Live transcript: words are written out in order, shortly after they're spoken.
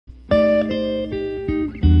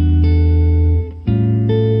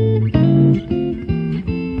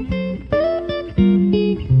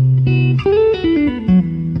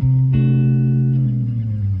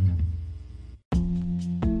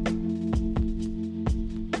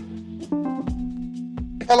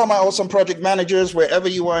Hello, my awesome project managers, wherever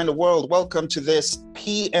you are in the world. Welcome to this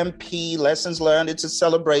PMP Lessons Learned. It's a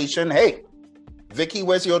celebration. Hey, Vicky,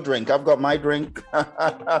 where's your drink? I've got my drink.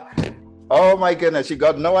 Oh my goodness, you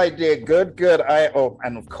got no idea. Good.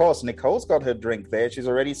 And of course, Nicole's got her drink there. She's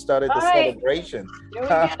already started the celebration.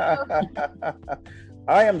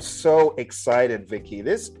 I am so excited, Vicky.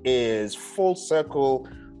 This is full circle.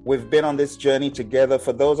 We've been on this journey together.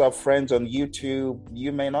 For those our friends on YouTube,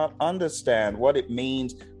 you may not understand what it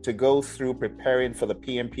means to go through preparing for the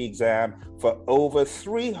PMP exam for over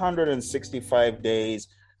 365 days.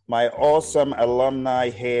 My awesome alumni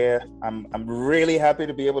here. I'm really happy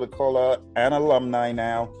to be able to call her an alumni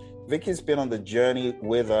now. Vicky's been on the journey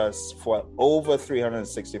with us for over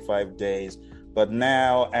 365 days. But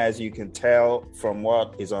now, as you can tell from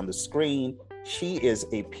what is on the screen, she is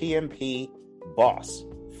a PMP boss.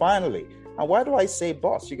 Finally. And why do I say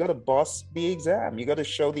boss? You got to boss the exam. You got to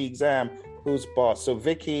show the exam who's boss. So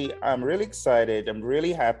Vicky, I'm really excited. I'm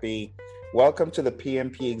really happy. Welcome to the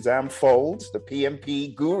PMP exam fold, the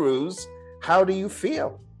PMP gurus. How do you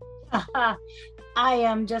feel? I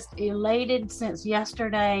am just elated since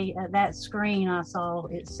yesterday at that screen I saw.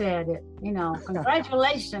 It said it,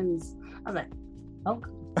 congratulations. I was like, oh,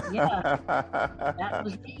 yeah, that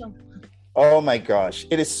was real. Oh my gosh,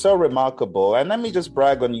 it is so remarkable. And let me just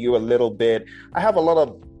brag on you a little bit. I have a lot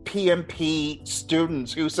of PMP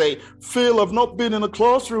students who say, Phil, I've not been in a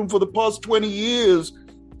classroom for the past 20 years.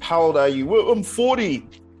 How old are you? Well, I'm 40.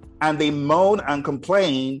 And they moan and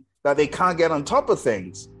complain that they can't get on top of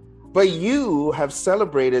things. But you have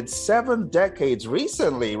celebrated 7 decades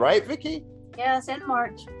recently, right, Vicky? Yes, in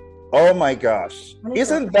March. Oh my gosh.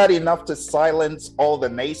 Isn't that enough to silence all the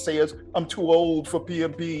naysayers? I'm too old for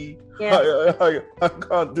PMP. Yeah. I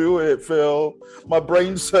can't do it, Phil. My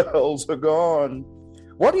brain cells are gone.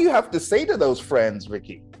 What do you have to say to those friends,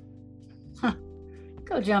 Vicky?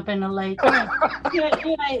 Go jump in the lake.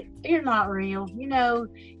 You're not real.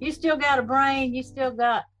 You still got a brain. You still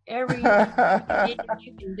got every.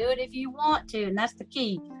 You can do it if you want to, and that's the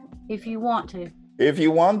key. If you want to. If you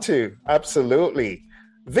want to, absolutely.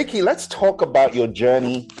 Vicky, let's talk about your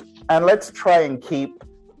journey, and let's try and keep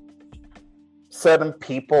certain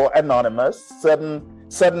people anonymous,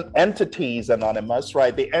 certain entities anonymous,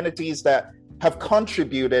 right? The entities that have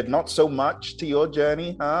contributed not so much to your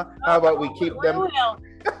journey, huh? How about we keep them?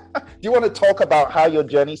 Do you want to talk about how your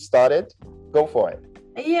journey started? Go for it.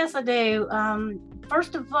 Yes, I do.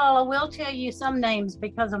 First of all, I will tell you some names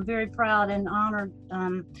because I'm very proud and honored.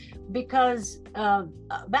 Because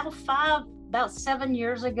about 7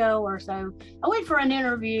 years ago or so, I went for an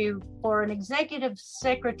interview for an executive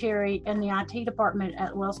secretary in the IT department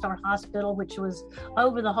at Wellstar Hospital, which was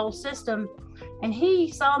over the whole system. And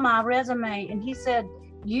he saw my resume and he said,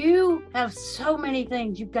 you have so many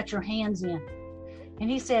things you've got your hands in. And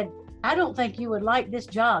he said, I don't think you would like this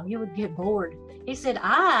job. You would get bored. He said,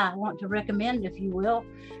 I want to recommend, if you will,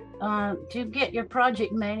 to get your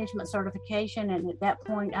project management certification. And at that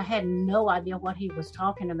point, I had no idea what he was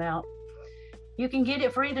talking about. You can get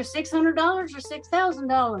it for either $600 or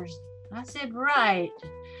 $6,000. I said, right.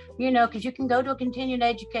 Because you can go to a continuing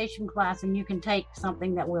education class and you can take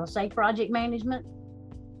something that will say project management.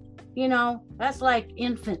 That's like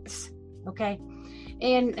infants. Okay.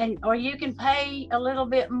 And or you can pay a little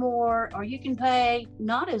bit more, or you can pay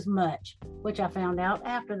not as much, which I found out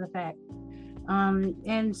after the fact.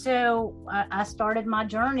 And so I started my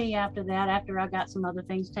journey after that, after I got some other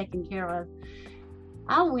things taken care of.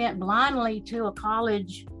 I went blindly to a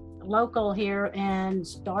college local here and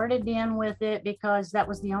started in with it because that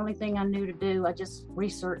was the only thing I knew to do. I just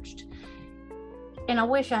researched, and I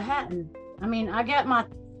wish I hadn't. I mean, I got my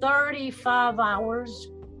 35 hours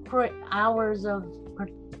of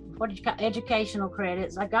educational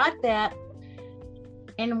credits. I got that,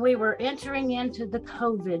 and we were entering into the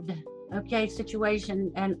COVID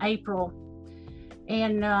situation in April.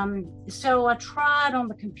 And so I tried on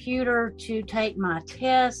the computer to take my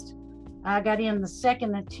test. I got in the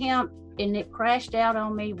second attempt and it crashed out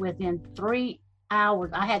on me within 3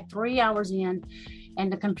 hours. I had 3 hours in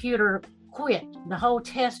and the computer quit. The whole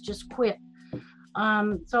test just quit.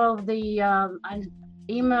 So I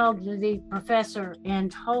emailed the professor and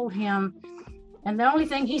told him, and the only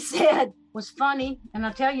thing he said was funny. And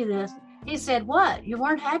I'll tell you this. He said, what? You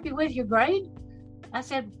weren't happy with your grade? I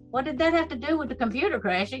said, what did that have to do with the computer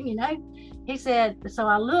crashing, He said, so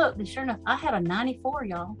I looked, and sure enough, I had a 94,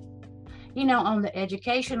 y'all, on the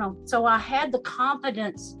educational. So I had the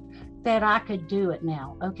confidence that I could do it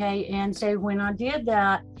now, okay? And so when I did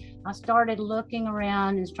that, I started looking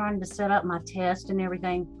around and trying to set up my test and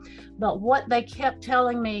everything. But what they kept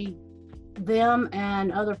telling me, them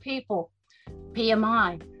and other people,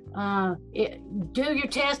 PMI. Do your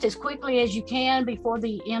test as quickly as you can before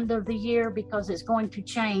the end of the year because it's going to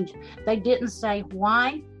change. They didn't say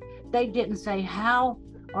why, they didn't say how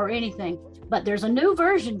or anything, but there's a new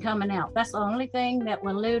version coming out. That's the only thing that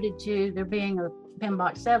alluded to there being a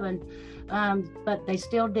PMBOK 7, but they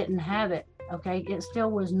still didn't have it. Okay, it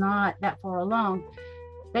still was not that far along.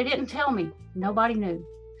 They didn't tell me, nobody knew.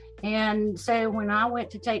 And so when I went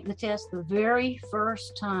to take the test the very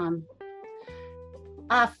first time,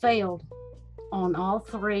 I failed on all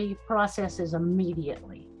 3 processes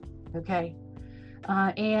immediately. Okay.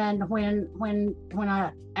 And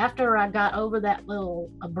after I got over that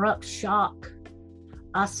little abrupt shock,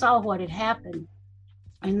 I saw what had happened,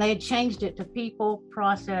 and they had changed it to people,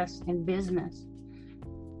 process, and business.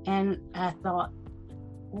 And I thought,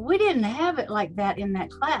 we didn't have it like that in that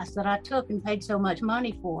class that I took and paid so much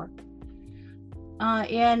money for.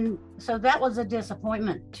 And so that was a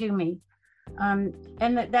disappointment to me. And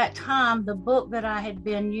at that time, the book that I had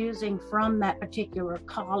been using from that particular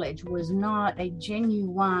college was not a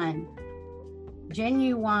genuine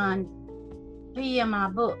PMI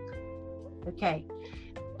book. Okay.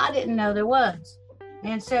 I didn't know there was.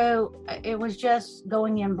 And so it was just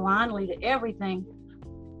going in blindly to everything.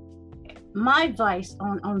 My advice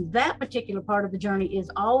on that particular part of the journey is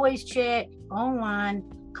always check online,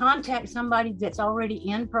 contact somebody that's already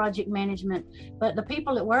in project management. But the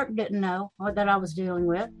people at work didn't know what that I was dealing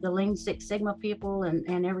with, the Lean Six Sigma people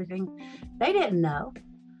and everything. They didn't know.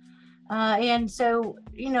 And so,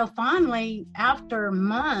 finally, after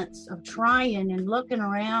months of trying and looking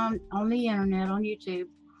around on the internet, on YouTube,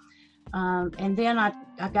 and then I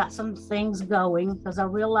got some things going because I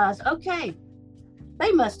realized, okay,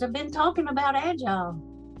 they must have been talking about Agile.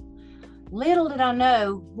 Little did I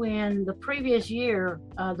know when the previous year,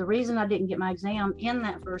 the reason I didn't get my exam in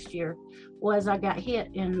that first year was I got hit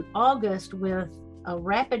in August with a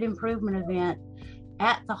rapid improvement event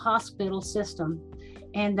at the hospital system.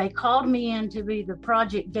 And they called me in to be the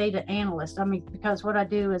project data analyst. Because what I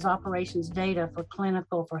do is operations data for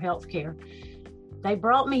clinical, for healthcare. They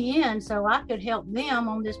brought me in so I could help them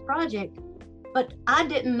on this project. But I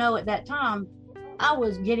didn't know at that time I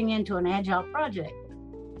was getting into an Agile project.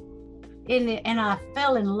 And I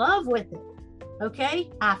fell in love with it.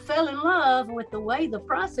 Okay. I fell in love with the way the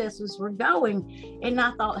processes were going. And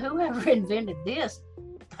I thought, whoever invented this,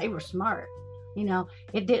 they were smart.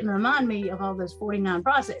 It didn't remind me of all those 49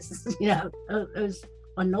 processes, those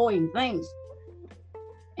annoying things.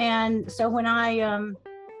 And so when I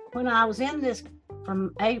was in this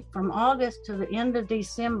from August to the end of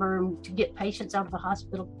December to get patients out of the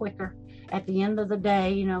hospital quicker, at the end of the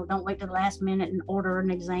day, don't wait to the last minute and order an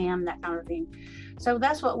exam, that kind of thing. So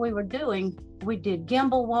that's what we were doing. We did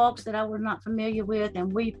gimbal walks that I was not familiar with,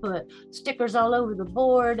 and we put stickers all over the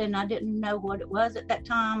board, and I didn't know what it was at that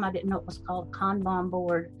time. I didn't know it was called a Kanban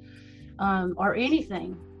board or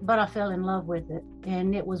anything, but I fell in love with it.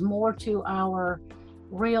 And it was more to our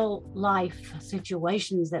real life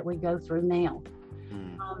situations that we go through now.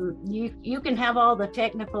 You can have all the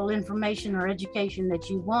technical information or education that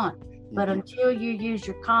you want, but until you use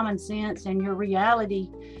your common sense and your reality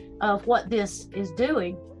of what this is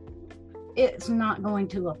doing, it's not going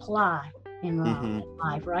to apply in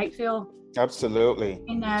life, right, Phil? Absolutely.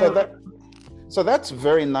 So that's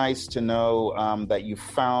very nice to know that you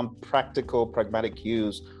found practical, pragmatic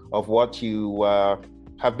use of what you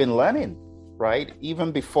have been learning, right?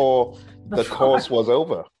 Even before the course was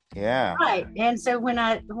over. Yeah. Right. And so when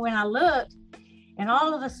I looked, and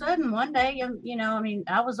all of a sudden one day,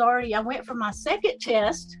 I went for my second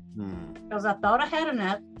test because I thought I had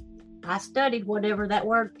enough. I studied whatever that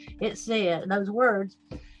word it said, those words,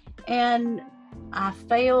 and I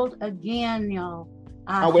failed again, y'all.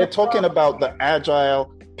 We're talking about the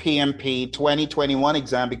Agile PMP 2021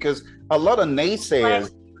 exam, because a lot of naysayers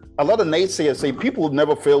say people will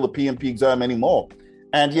never fail the PMP exam anymore.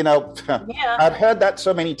 And, I've heard that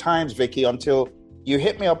so many times, Vicki, until you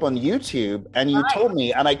hit me up on YouTube and you told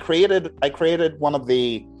me, and I created one of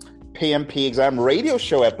the PMP exam radio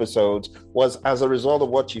show episodes was as a result of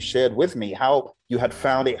what you shared with me, how you had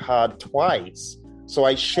found it hard twice. So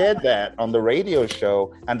I shared that on the radio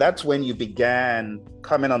show, and that's when you began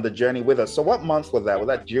coming on the journey with us. So what month was that? Was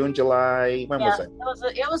that June, July? When was it?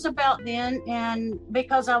 It was about then, and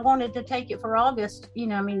because I wanted to take it for August,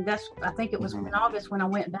 I think it was in August when I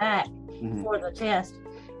went back for the test.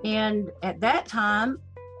 And at that time,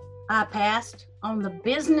 I passed on the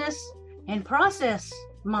business and process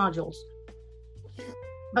modules,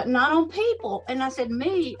 but not on people. And I said,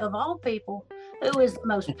 me of all people, who is the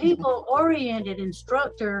most people-oriented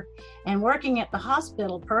instructor and working at the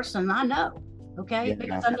hospital person I know. okay?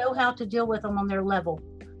 Because I know how to deal with them on their level,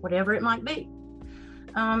 whatever it might be.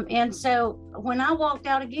 And so when I walked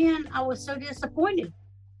out again, I was so disappointed.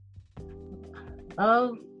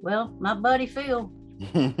 Oh, well, my buddy Phil,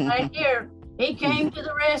 right here, he came to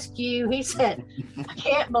the rescue. He said, I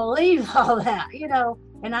can't believe all that,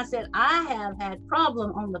 And I said, I have had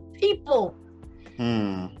problem on the people.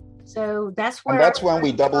 So that's where. And that's when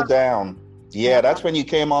we doubled down. Yeah, that's when you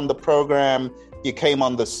came on the program. You came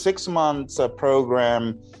on the 6 months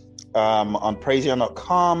program on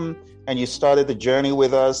Praizion.com, and you started the journey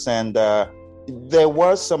with us. And there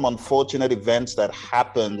were some unfortunate events that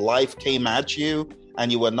happened. Life came at you,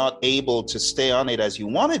 and you were not able to stay on it as you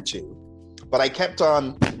wanted to. But I kept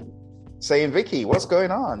on saying, Vicky, what's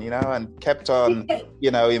going on? And kept on,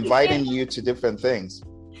 inviting you to different things.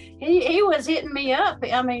 He was hitting me up.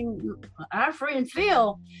 I mean, our friend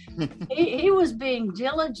Phil, he was being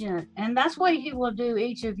diligent, and that's what he will do.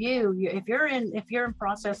 Each of you, if you're in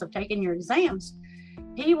process of taking your exams,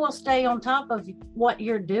 he will stay on top of what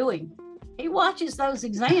you're doing. He watches those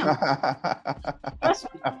exams. Trust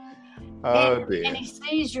me. And he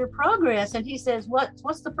sees your progress, and he says,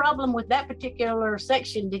 what's the problem with that particular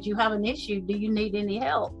section? Did you have an issue? Do you need any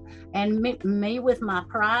help? And me with my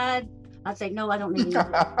pride, I'd say, no, I don't need any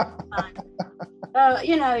help.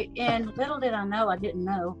 And little did I know, I didn't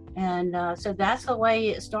know. And so that's the way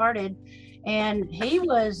it started. And he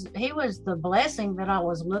was the blessing that I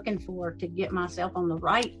was looking for to get myself on the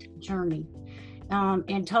right journey.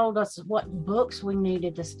 And told us what books we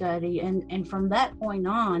needed to study, and from that point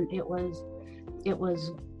on, it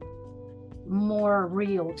was more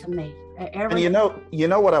real to me. And you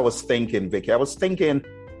know what I was thinking, Vicky? I was thinking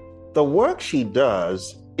the work she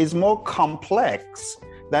does is more complex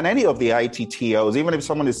than any of the ITTOs. Even if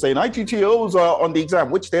someone is saying ITTOs are on the exam,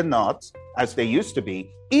 which they're not, as they used to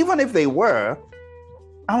be. Even if they were,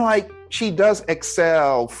 I'm like, she does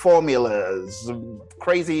Excel formulas,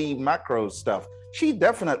 crazy macro stuff. She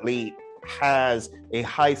definitely has a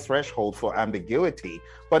high threshold for ambiguity,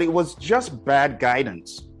 but it was just bad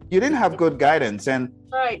guidance. You didn't have good guidance. And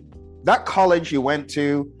right. That college you went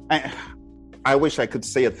to, I wish I could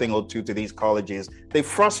say a thing or two to these colleges. They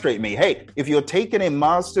frustrate me. Hey, if you're taking a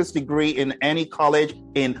master's degree in any college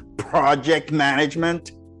in project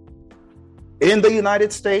management in the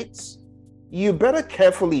United States, you better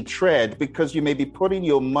carefully tread, because you may be putting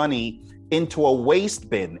your money into a waste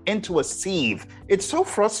bin, into a sieve. It's so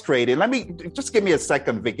frustrating. Just give me a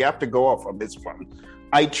second, Vicky. I have to go off on this one.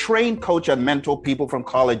 I train, coach, and mentor people from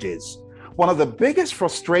colleges. One of the biggest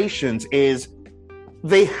frustrations is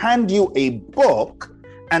they hand you a book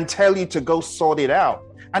and tell you to go sort it out.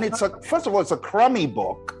 And first of all, it's a crummy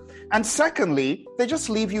book. And secondly, they just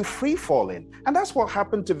leave you free falling. And that's what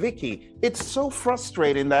happened to Vicky. It's so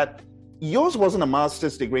frustrating that yours wasn't a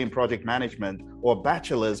master's degree in project management or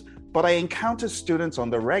bachelor's, but I encounter students on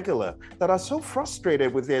the regular that are so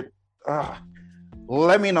frustrated with it.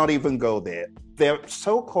 Let me not even go there. They're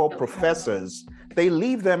so-called professors. They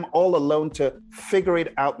leave them all alone to figure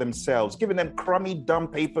it out themselves, giving them crummy, dumb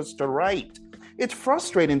papers to write. It's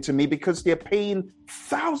frustrating to me because they're paying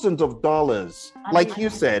thousands of dollars. Like you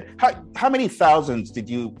said, how many thousands did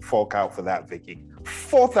you fork out for that, Vicky?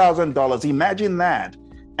 $4,000. Imagine that.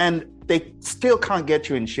 And they still can't get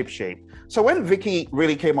you in shipshape. So when Vicky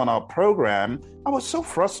really came on our program, I was so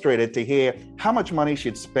frustrated to hear how much money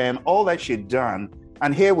she'd spent, all that she'd done.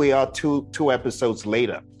 And here we are two episodes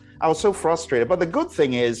later. I was so frustrated. But the good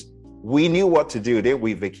thing is we knew what to do, didn't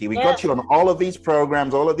we, Vicky? We got you on all of these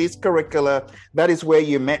programs, all of these curricula. That is where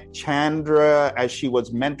you met Chandra as she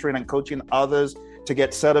was mentoring and coaching others to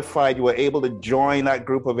get certified. You were able to join that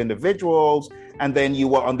group of individuals. And then you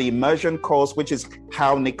were on the immersion course, which is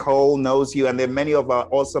how Nicole knows you. And there are many of our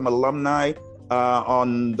awesome alumni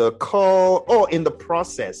on the call or in the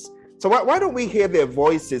process. So why don't we hear their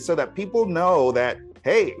voices so that people know that,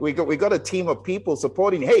 hey, we got a team of people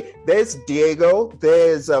supporting. Hey, there's Diego,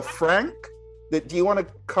 there's Frank. Do you want to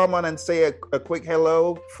come on and say a quick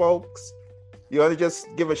hello, folks? You want to just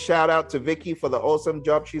give a shout out to Vicky for the awesome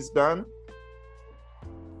job she's done?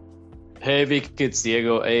 Hey, Vicky, it's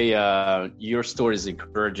Diego. Hey, your story is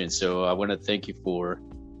encouraging. So I want to thank you for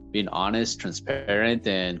being honest, transparent,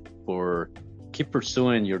 and for keep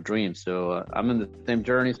pursuing your dreams. So I'm in the same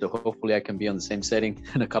journey. So hopefully I can be on the same setting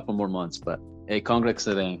in a couple more months. But hey, congrats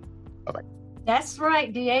again. Bye-bye. That's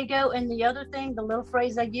right, Diego. And the other thing, the little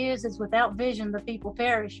phrase I use is without vision, the people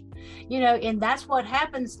perish. And that's what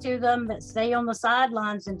happens to them that stay on the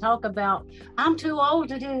sidelines and talk about, I'm too old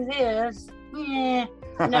to do this.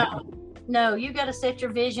 No, you got to set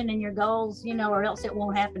your vision and your goals, or else it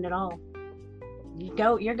won't happen at all.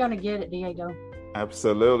 You're going to get it, Diego.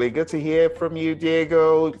 Absolutely. Good to hear from you,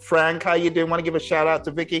 Diego. Frank, how you doing? Want to give a shout out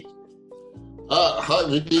to Vicky? Hi,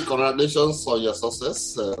 Vicky. Congratulations on your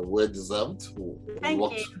success. Well deserved. Thank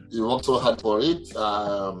you. You worked so hard for it.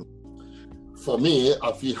 For me,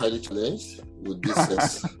 I feel highly challenged with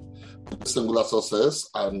this singular success,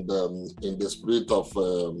 and in the spirit of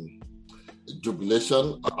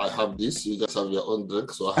jubilation, I have this. You guys have your own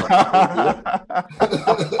drink, so I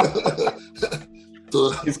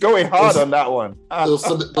have He's going hard on that one. to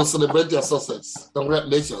celebrate your success.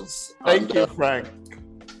 Congratulations. Thank you, Frank.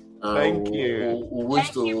 Thank you. We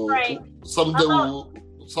wish someday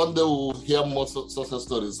we'll hear more success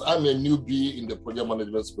stories. I'm a newbie in the project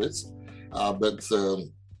management space, but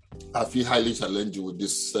I feel highly challenged with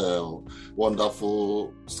this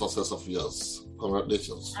wonderful success of yours.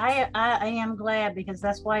 Congratulations. I am glad, because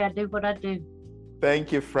that's why I do what I do.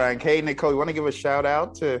 Thank you, Frank. Hey, Nicole, you want to give a shout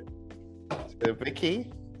out to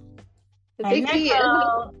Vicky? Hey, Vicky,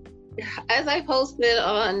 Nicole. as I posted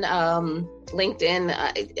on LinkedIn,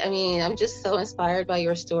 I mean, I'm just so inspired by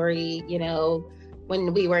your story. You know,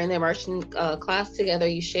 when we were in the immersion class together,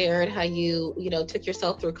 you shared how you took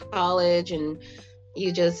yourself through college, and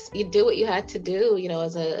you do what you had to do, you know,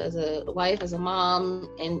 as a wife, as a mom,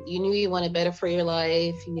 and you knew you wanted better for your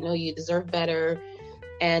life. You know, you deserve better.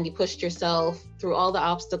 And you pushed yourself through all the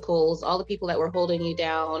obstacles, all the people that were holding you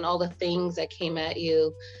down, all the things that came at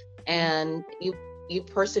you, and you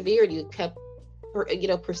persevered. You kept,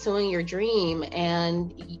 pursuing your dream,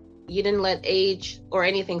 and you didn't let age or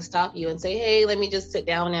anything stop you and say, "Hey, let me just sit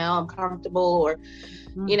down now. I'm comfortable," or,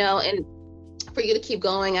 and for you to keep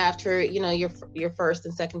going after, your first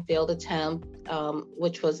and second failed attempt,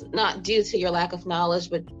 which was not due to your lack of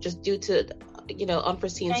knowledge, but just due to,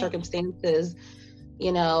 unforeseen circumstances.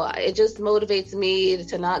 It just motivates me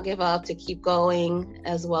to not give up, to keep going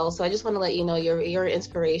as well. So I just want to let you know you're an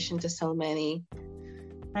inspiration to so many.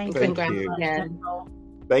 Thank you. Again.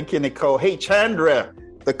 Thank you, Nicole. Hey, Chandra,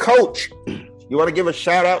 the coach, you want to give a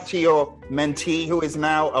shout out to your mentee who is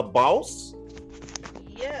now a boss?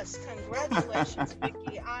 Yes, congratulations,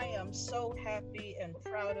 Vicky. I am so happy and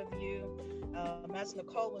proud of you. As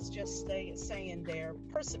Nicole was just saying there,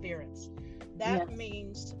 perseverance. That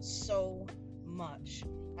means so much.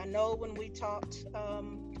 I know when we talked,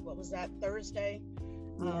 what was that, Thursday?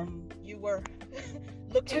 You were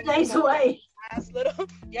looking 2 days away.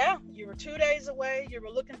 You were 2 days away. You were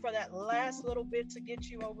looking for that last little bit to get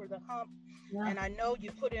you over the hump. Yeah. And I know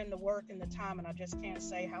you put in the work and the time, and I just can't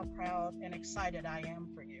say how proud and excited I am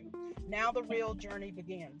for you. Now the real journey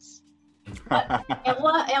begins. And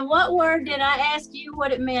what word did I ask you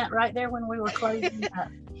what it meant right there when we were closing up?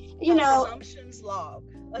 Assumptions log.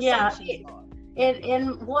 Assumptions log.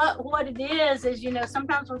 And what it is,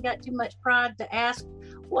 sometimes we got too much pride to ask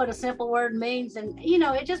what a simple word means. And,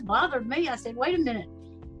 it just bothered me. I said, wait a minute.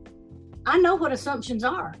 I know what assumptions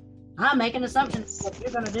are. I make an assumption that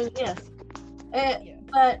you're going to do this.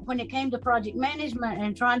 But when it came to project management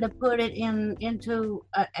and trying to put it into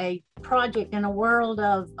a project in a world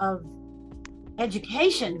of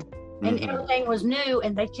education, and everything was new,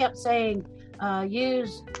 and they kept saying,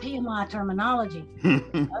 use PMI terminology.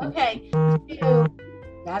 Okay,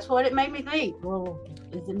 that's what it made me think. Well,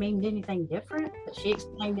 does it mean anything different? But she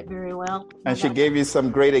explained it very well. And she gave you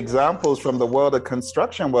some great examples from the world of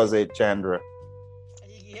construction, was it, Chandra?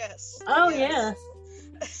 Yes. Oh, yes.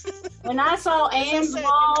 When I saw Anne's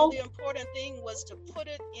wall, the important thing was to put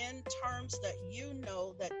it in terms that you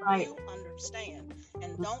understand,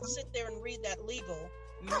 and don't sit there and read that legal.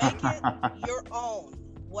 Make it your own.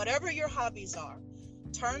 Whatever your hobbies are,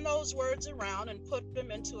 turn those words around and put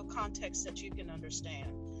them into a context that you can understand.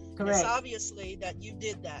 Correct. It's obviously that you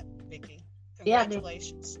did that, Vicky.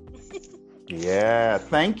 Congratulations. Yeah,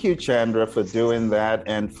 thank you, Chandra, for doing that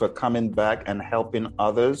and for coming back and helping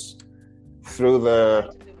others through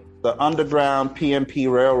the underground PMP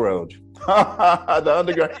railroad. The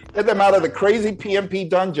underground, get them out of the crazy PMP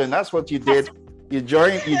dungeon. That's what you did. You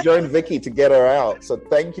joined Vicky to get her out. So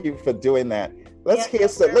thank you for doing that. Let's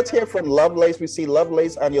hear from Lovelace. We see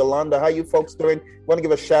Lovelace and Yolanda. How you folks doing? Want to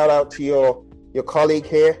give a shout out to your colleague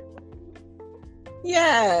here?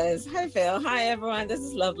 Yes. Hi, Phil. Hi, everyone. This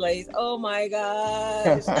is Lovelace. Oh my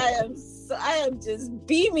gosh, I am just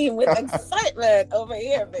beaming with excitement over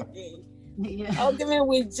here, Vicky. Yeah. Oh, man,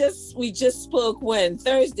 we just spoke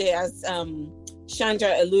Thursday, as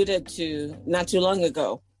Chandra alluded to not too long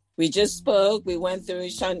ago. We just spoke. We went through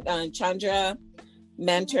Chandra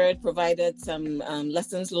mentored, provided some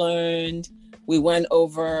lessons learned. We went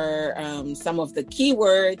over some of the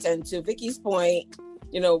keywords, and to Vicky's point,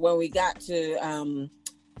 when we got to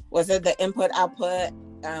was it the input output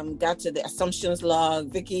got to the assumptions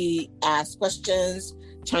log. Vicky asked questions.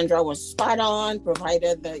 Chandra was spot on,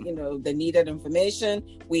 provided the needed information.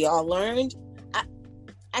 We all learned.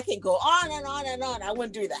 I can go on and on and on. I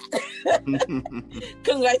wouldn't do that.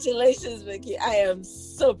 Congratulations, Vicky. I am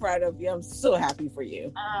so proud of you. I'm so happy for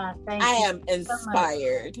you. Thank I you am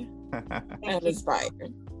inspired. I am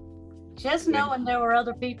inspired. Just knowing there were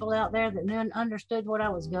other people out there that understood what I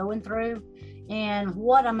was going through and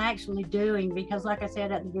what I'm actually doing, because like I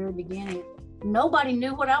said at the very beginning, nobody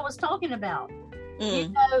knew what I was talking about.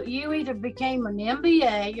 You either became an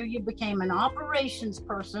MBA or you became an operations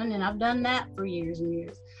person, and I've done that for years and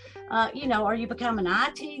years. Or you become an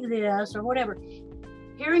IT this or whatever.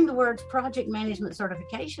 Hearing the words project management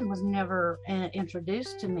certification was never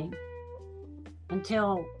introduced to me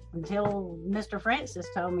until Mr. Francis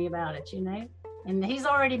told me about it, and he's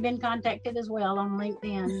already been contacted as well on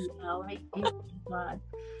LinkedIn. He replied.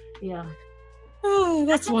 Yeah. Oh,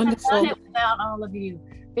 that's wonderful. I've done it without all of you,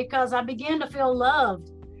 because I began to feel loved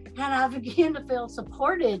and I began to feel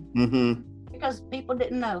supported because people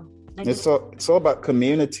didn't know. It's all about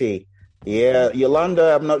community. Yeah,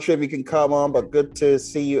 Yolanda, I'm not sure if you can come on, but good to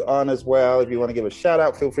see you on as well. If you want to give a shout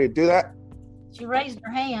out, feel free to do that. She raised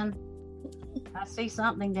her hand. I see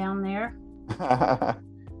something down there.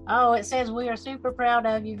 Oh, it says we are super proud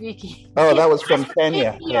of you, Vicky. Oh, that was from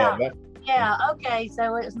Kenya. Yeah, okay,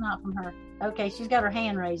 so it's not from her. Okay, she's got her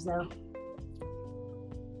hand raised though.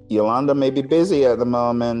 Yolanda may be busy at the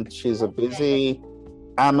moment. She's a busy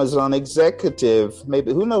Amazon executive.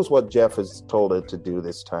 Maybe, who knows what Jeff has told her to do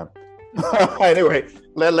this time. Anyway,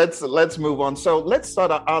 let's move on. So let's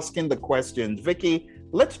start asking the questions. Vicky,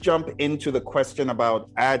 let's jump into the question about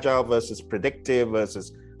agile versus predictive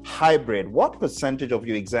versus hybrid. What percentage of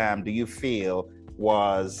your exam do you feel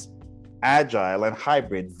was agile and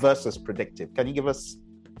hybrid versus predictive? Can you give us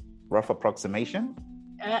a rough approximation?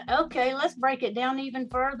 Okay, let's break it down even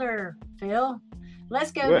further, Phil.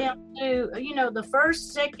 Let's go down to, the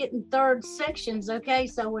first, second, and third sections. Okay,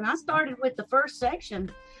 so when I started with the first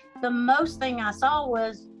section, the most thing I saw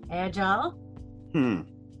was agile. And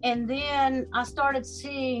then I started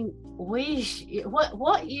seeing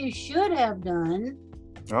what you should have done.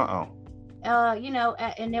 And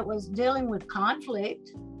it was dealing with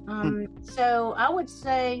conflict. So I would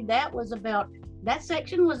say that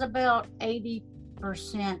section was about 80%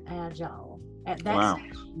 agile at that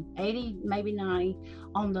section, 80, maybe 90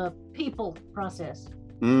 on the people process.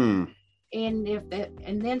 And when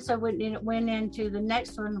it went into the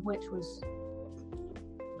next one, which was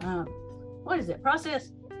what is it?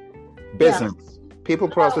 Process business. People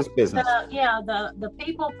process business. The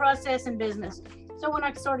people process and business. So when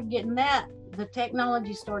I started getting that, the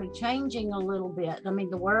technology started changing a little bit. I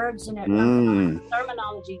mean, the words and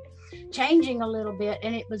terminology changing a little bit,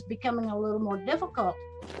 and it was becoming a little more difficult.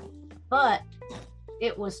 But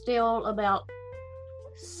it was still about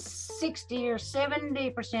 60 or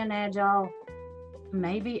 70% agile,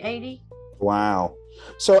 maybe 80. Wow.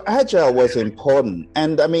 So agile was important.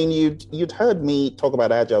 And I mean, you'd heard me talk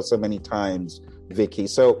about agile so many times, Vicky.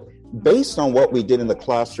 So based on what we did in the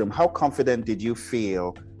classroom, how confident did you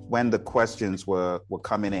feel when the questions were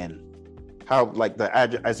coming in? How, like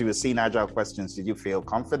as you were seeing agile questions, did you feel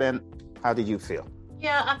confident? How did you feel?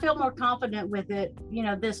 Yeah, I feel more confident with it,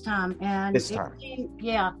 this time. And it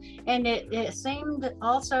seemed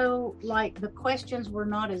also like the questions were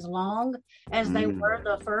not as long as they were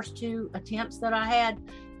the first two attempts that I had.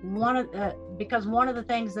 Because one of the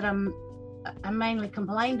things that I mainly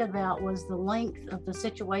complained about was the length of the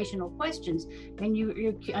situational questions. And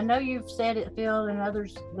I know you've said it, Phil, and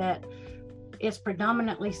others, that it's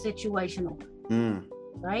predominantly situational,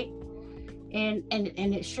 right? And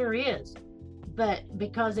it sure is. But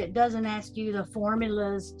because it doesn't ask you the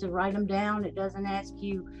formulas to write them down, it doesn't ask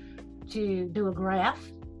you to do a graph.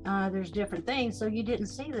 There's different things, so you didn't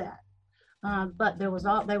see that. But they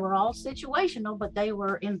were all situational, but they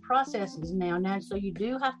were in processes now. So you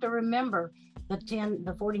do have to remember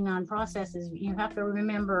the 49 processes. You have to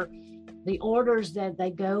remember the orders that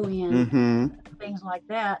they go in, things like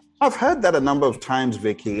that. I've heard that a number of times,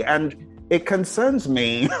 Vicky, and it concerns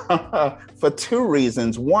me for two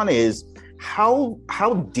reasons. One is, how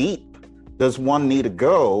deep does one need to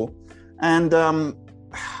go? And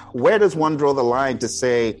where does one draw the line to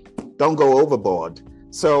say, don't go overboard?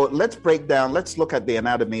 So let's look at the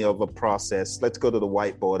anatomy of a process. Let's go to the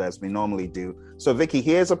whiteboard as we normally do. So Vicky,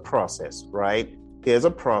 here's a process, right? Here's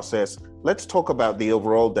a process. Let's talk about the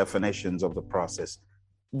overall definitions of the process.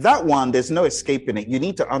 That one, there's no escaping it. You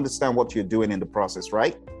need to understand what you're doing in the process,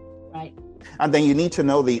 right? Right. And then you need to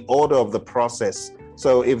know the order of the process.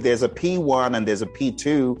 So if there's a P1 and there's a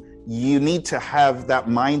P2, you need to have that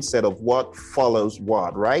mindset of what follows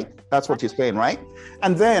what, right? That's what you're saying, right?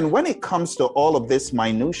 And then when it comes to all of this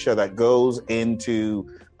minutia that goes into,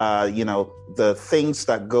 the things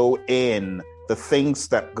that go in, the things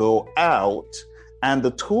that go out, and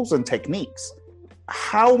the tools and techniques,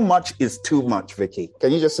 how much is too much, Vicky?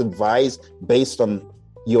 Can you just advise based on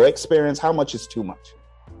your experience, how much is too much?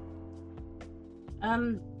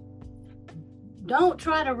 Don't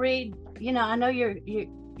try to read, I know you're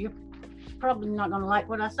probably not going to like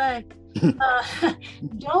what I say.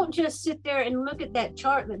 Don't just sit there and look at that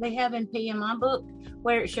chart that they have in PMI book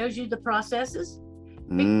where it shows you the processes,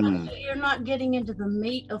 because you're not getting into the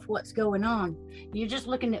meat of what's going on. You're just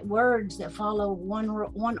looking at words that follow one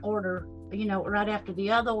order, right after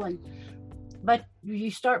the other one. But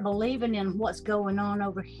you start believing in what's going on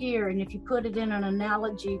over here, and if you put it in an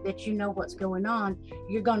analogy that you know what's going on,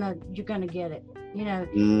 you're gonna get it.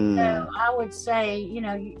 So I would say,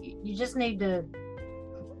 you just need to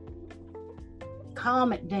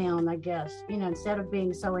calm it down, I guess. Instead of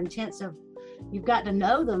being so intensive, you've got to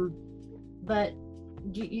know them, but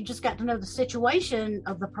you just got to know the situation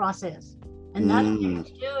of the process. And that's what he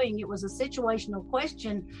was doing. It was a situational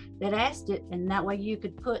question that asked it, and that way you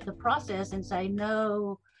could put the process and say,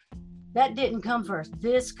 no, that didn't come first.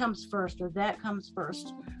 This comes first, or that comes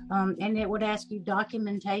first. And it would ask you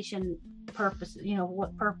documentation purpose,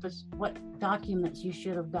 what documents you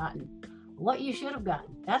should have gotten, what you should have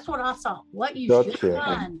gotten. That's what I saw, what you should have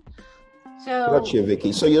done. So, gotcha,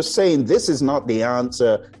 Vicky. So you're saying this is not the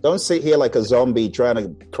answer. Don't sit here like a zombie trying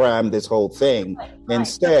to cram this whole thing. Right.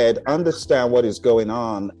 Instead, understand what is going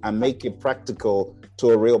on and make it practical to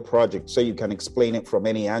a real project so you can explain it from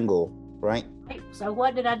any angle, right? So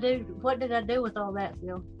what did I do? What did I do with all that,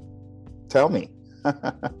 Phil? Tell me.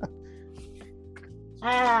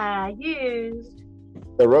 I used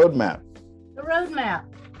the roadmap. The roadmap.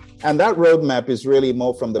 And that roadmap is really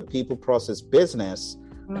more from the people, process, business.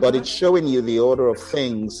 But it's showing you the order of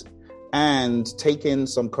things and taking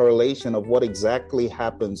some correlation of what exactly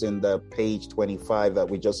happens in the page 25 that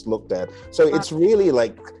we just looked at. So it's really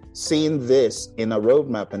like seeing this in a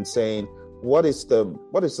roadmap and saying, what is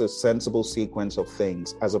the sensible sequence of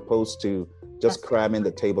things, as opposed to just cramming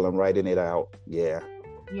the table and writing it out. Yeah.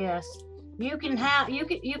 Yes. You can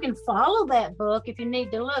follow that book if you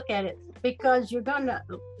need to look at it, because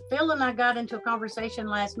Phil and I got into a conversation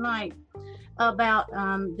last night about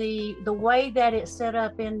the way that it's set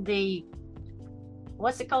up in the,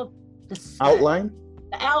 what's it called? The outline?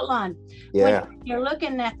 The outline. Yeah. When you're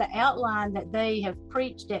looking at the outline that they have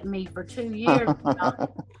preached at me for 2 years,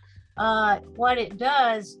 what it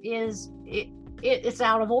does is it's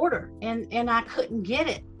out of order, and I couldn't get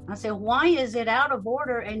it. I said, why is it out of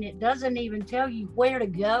order and it doesn't even tell you where to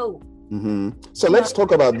go? So let's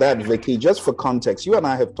talk about that, Vicky, just for context. You and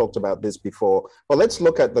I have talked about this before, but let's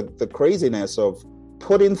look at the craziness of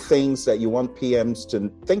putting things that you want PMs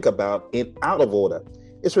to think about out of order.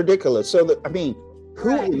 It's ridiculous. So,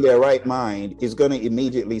 who in their right mind is going to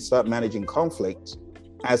immediately start managing conflict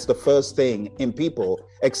as the first thing in people,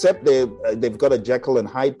 except they've got a Jekyll and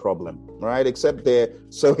Hyde problem, right? Except they're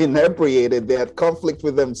so inebriated, they had conflict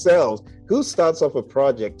with themselves. Who starts off a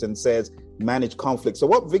project and says, manage conflict? So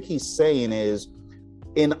what Vicky's saying is,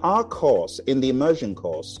 in our course, in the immersion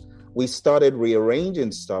course, we started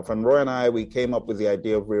rearranging stuff, and Roy and we came up with the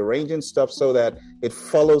idea of rearranging stuff so that it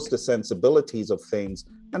follows the sensibilities of things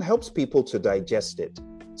and helps people to digest it.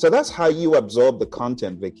 So that's how you absorb the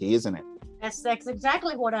content, Vicky, isn't it? That's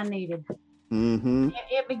exactly what I needed.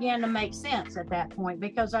 It began to make sense at that point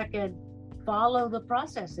because I could follow the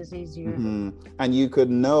processes easier. And you could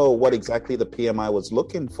know what exactly the PMI was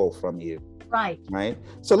looking for from you. Right.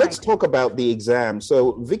 So let's talk about the exam.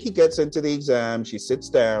 So Vicky gets into the exam, she sits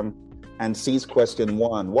down and sees question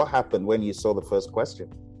 1. What happened when you saw the first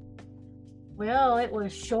question? Well, it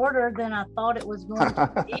was shorter than I thought it was going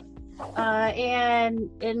to be. And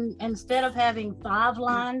instead of having 5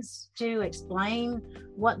 lines to explain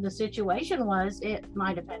what the situation was, it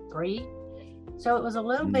might have had 3. So it was a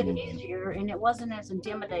little bit easier, and it wasn't as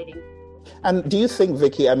intimidating. And do you think,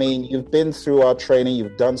 Vicky, you've been through our training,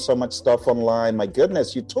 you've done so much stuff online. My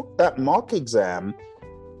goodness, you took that mock exam.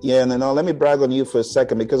 Yeah, and let me brag on you for a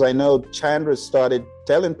second, because I know Chandra started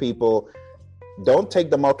telling people, don't take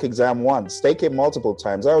the mock exam once, take it multiple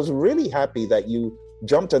times. I was really happy that you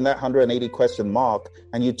jumped on that 180 question mark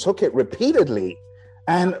and you took it repeatedly.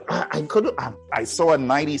 And I saw a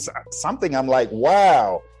 90 something. I'm like,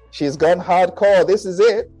 wow, she's gone hardcore. This is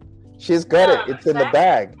it. She's got it. It's in the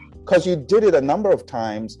bag. Because you did it a number of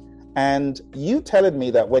times, and you telling me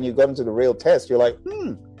that when you got into the real test, you're like,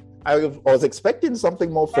 I was expecting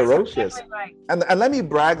something more ferocious. Exactly right. And let me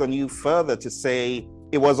brag on you further to say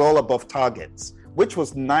it was all above targets, which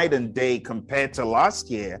was night and day compared to last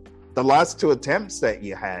year, the last 2 attempts that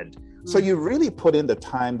you had. So you really put in the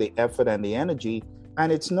time, the effort, and the energy,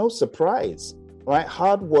 and it's no surprise, right?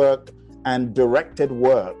 Hard work and directed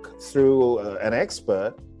work through an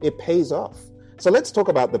expert, it pays off. So let's talk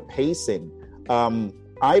about the pacing.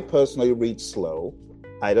 I personally read slow.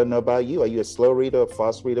 I don't know about you. Are you a slow reader or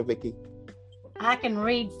fast reader, Vicki? I can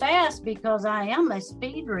read fast because I am a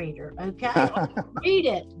speed reader, okay? I can read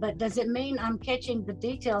it, but does it mean I'm catching the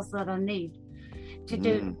details that I need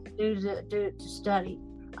to study?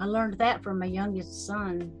 I learned that from my youngest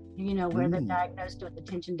son, where they're diagnosed with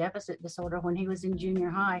attention deficit disorder when he was in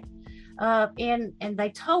junior high. And they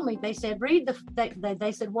told me, they said,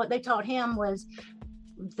 they said what they taught him was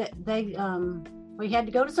that we had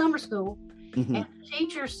to go to summer school. And the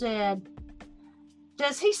teacher said,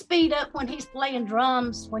 does he speed up when he's playing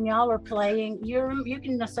drums when y'all are playing? You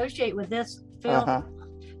can associate with this, Phil.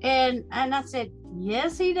 And I said,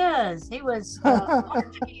 yes, he does. He was,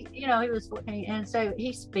 he was 14. And so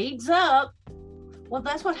he speeds up. Well,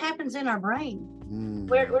 that's what happens in our brain.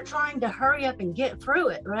 We're trying to hurry up and get through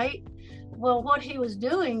it, right? Well, what he was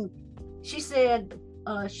doing, she said,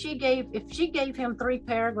 if she gave him 3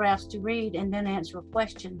 paragraphs to read and then answer a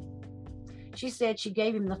question, she said she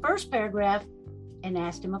gave him the first paragraph and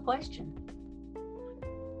asked him a question.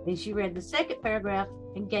 Then she read the second paragraph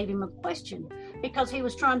and gave him a question because he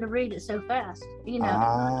was trying to read it so fast,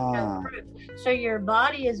 So your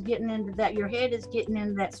body is getting into that, your head is getting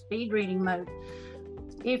into that speed reading mode.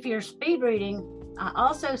 If you're speed reading, I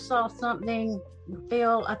also saw something,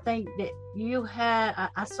 Phil, I think that you had,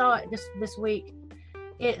 I saw it this week.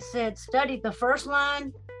 It said, study the first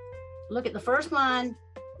line, look at the first line,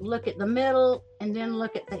 look at the middle, and then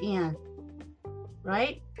look at the end.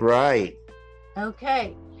 Right? Right.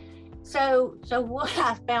 Okay. So what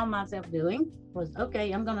I found myself doing was,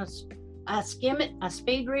 okay, I skim it, I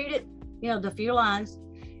speed read it, the few lines.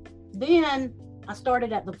 Then I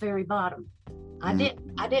started at the very bottom. I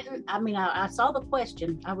saw the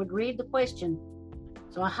question. I would read the question.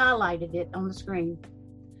 So I highlighted it on the screen.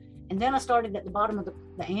 And then I started at the bottom of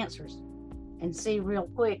the answers and see real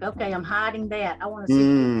quick, okay, I'm hiding that. I want to see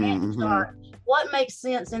the answers are. What makes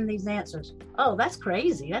sense in these answers? Oh, that's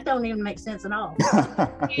crazy. That don't even make sense at all.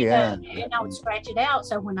 And I would scratch it out.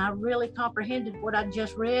 So when I really comprehended what I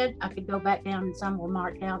just read, I could go back down and some were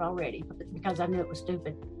marked out already because I knew it was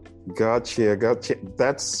stupid. Gotcha.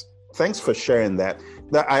 Thanks for sharing that.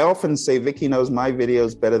 I often say Vicki knows my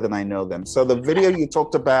videos better than I know them. So the video you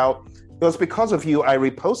talked about, it was because of you I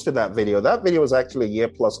reposted that video. That video was actually a year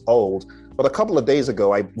plus old, but a couple of days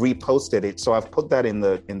ago I reposted it. So I've put that in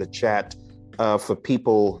the chat for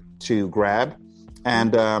people to grab,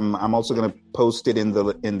 and I'm also going to post it in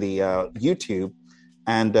the YouTube.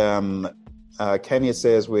 And Kenya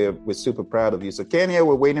says we're super proud of you. So Kenya,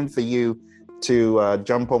 we're waiting for you to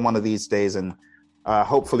jump on one of these days, and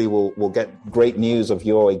hopefully we'll get great news of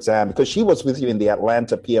your exam, because she was with you in the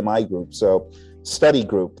Atlanta PMI group, so study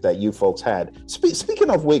group that you folks had. Speaking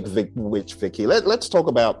of which, Vicki, let's talk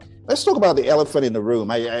about the elephant in the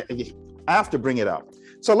room. I have to bring it up.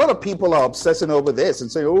 So a lot of people are obsessing over this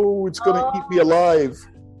and saying, "Oh, it's going to keep me alive."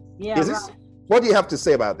 Yeah. Right. What do you have to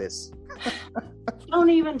say about this?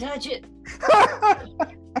 Don't even touch it.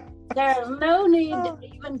 There's no need to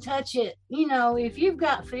even touch it. If you've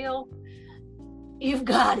got Phil, you've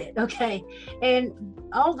got it, okay? And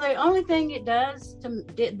the only thing it does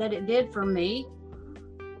that it did for me,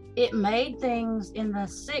 it made things in the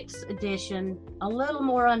 6th edition a little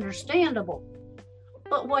more understandable.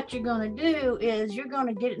 But what you're going to do is you're going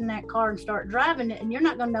to get in that car and start driving it, and you're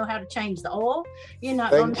not going to know how to change the oil. You're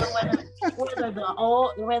not going to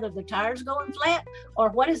know whether the tire's going flat or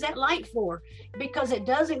what is that light for, because it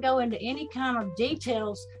doesn't go into any kind of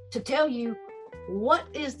details to tell you what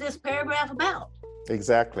is this paragraph about.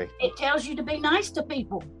 Exactly. It tells you to be nice to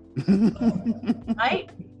people, right?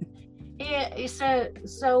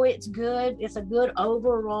 So it's good. It's a good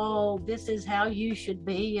overall. This is how you should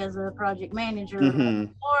be as a project manager.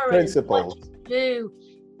 Principles. What you do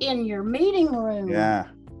in your meeting room. Yeah.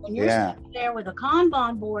 When you're sitting there with a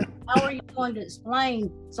Kanban board, how are you going to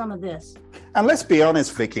explain some of this? And let's be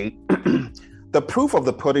honest, Vicki, the proof of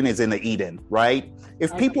the pudding is in the eating, right?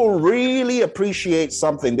 If people really appreciate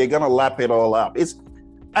something, they're going to lap it all up.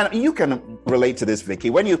 And you can relate to this,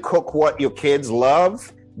 Vicki. When you cook what your kids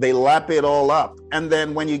love, they lap it all up. And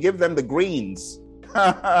then when you give them the greens,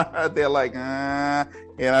 they're like,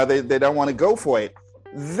 they don't want to go for it.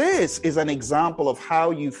 This is an example of how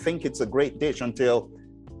you think it's a great dish until,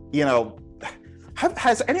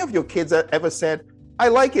 Has any of your kids ever said, I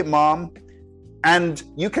like it, Mom? And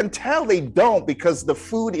you can tell they don't because the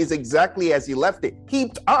food is exactly as you left it,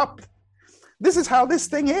 heaped up. This is how this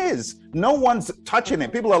thing is. No one's touching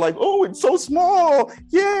it. People are like, oh, it's so small.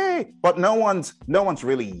 Yay. But no one's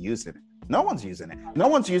really using it. No one's using it. No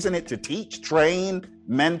one's using it to teach, train,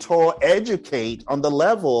 mentor, educate on the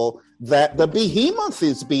level that the behemoth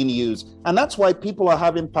is being used. And that's why people are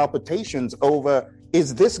having palpitations over,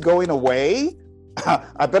 is this going away?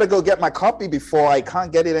 I better go get my copy before I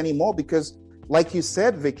can't get it anymore, because like you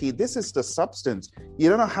said, Vicky, this is the substance. You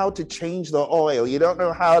don't know how to change the oil. You don't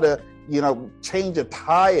know how to, change a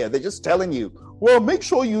tire. They're just telling you, well, make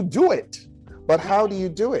sure you do it. But how do you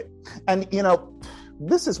do it? And,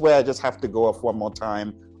 this is where I just have to go off one more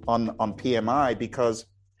time on PMI, because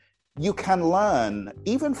you can learn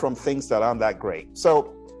even from things that aren't that great.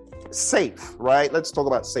 So SAFe, right? Let's talk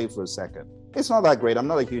about SAFe for a second. It's not that great. I'm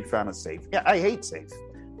not a huge fan of SAFe. Yeah, I hate SAFe.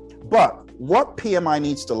 But what PMI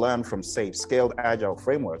needs to learn from SAFe, Scaled Agile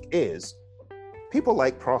Framework, is people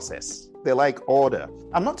like process. They like order.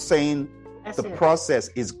 I'm not saying the process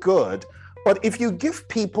is good, but if you give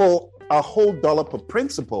people a whole dollop of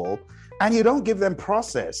principle and you don't give them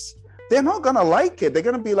process, they're not going to like it. They're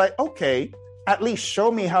going to be like, okay, at least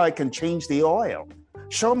show me how I can change the oil.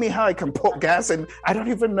 Show me how I can put gas in. I don't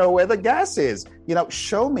even know where the gas is.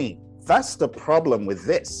 Show me. That's the problem with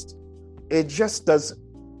this. It just does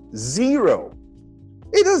zero.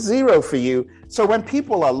 It does zero for you. So when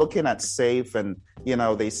people are looking at SAFe and,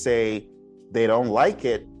 they say they don't like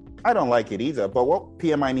it, I don't like it either. But what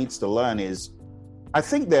PMI needs to learn is, I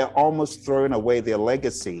think they're almost throwing away their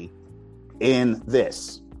legacy in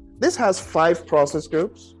this. This has 5 process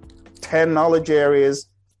groups, 10 knowledge areas,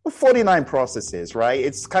 49 processes, right?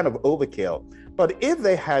 It's kind of overkill. But if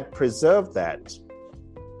they had preserved that,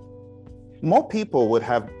 more people would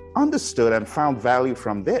have understood and found value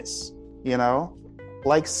from this,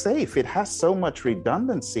 like SAFe. It has so much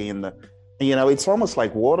redundancy in the, it's almost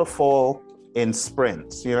like waterfall in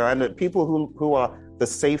sprints, and the people who are the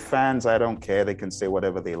SAFe fans, I don't care. They can say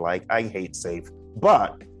whatever they like. I hate SAFe,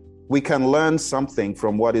 but we can learn something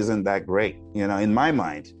from what isn't that great, in my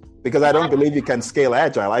mind, because I don't believe you can scale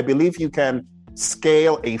agile. I believe you can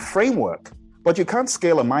scale a framework, but you can't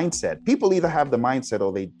scale a mindset. People either have the mindset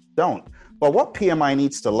or they don't. But what PMI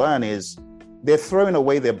needs to learn is they're throwing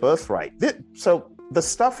away their birthright. So the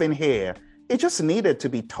stuff in here, it just needed to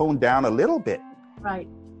be toned down a little bit. Right.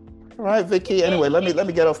 Right, Vicky. Anyway, let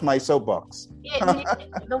me get off my soapbox.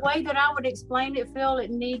 The way that I would explain it, Phil, it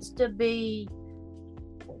needs to be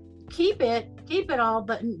keep it all,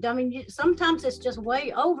 but I mean, sometimes it's just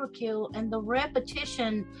way overkill, and the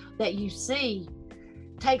repetition that you see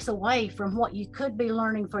takes away from what you could be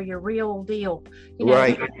learning for your real deal.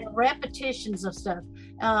 Right. Repetitions of stuff.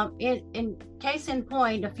 In case in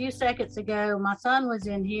point, a few seconds ago, my son was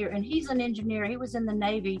in here, and he's an engineer. He was in the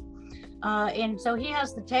Navy. And so he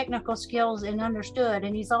has the technical skills and understood.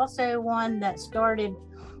 And he's also one that started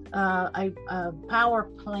a power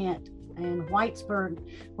plant in Whitesburg,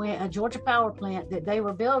 a Georgia power plant that they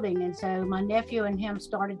were building. And so my nephew and him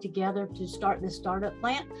started together to start this startup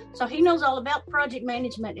plant. So he knows all about project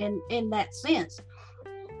management in that sense.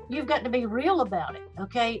 You've got to be real about it,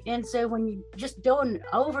 okay? And so when you just doing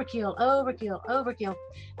overkill,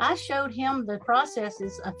 I showed him the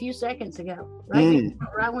processes a few seconds ago,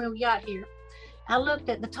 right when we got here. I looked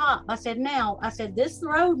at the top. I said, this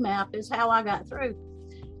roadmap is how I got through.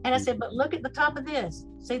 And I said, but look at the top of this.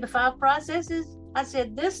 See the 5 processes? I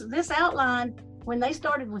said, this outline, when they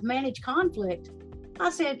started with managed conflict, I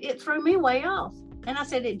said, it threw me way off. And I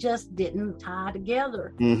said, it just didn't tie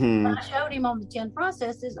together. I showed him on the 10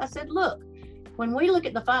 processes. I said, look, when we look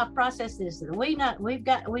at the 5 processes that we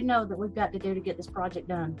know that we've got to do to get this project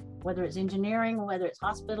done, whether it's engineering, whether it's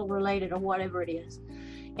hospital related or whatever it is.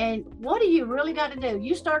 And what do you really got to do?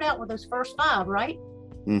 You start out with those first 5, right?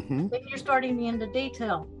 Then you're starting into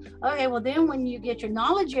detail. Okay, well then when you get your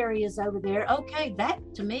knowledge areas over there, okay, that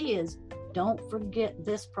to me is, don't forget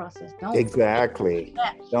this process. Don't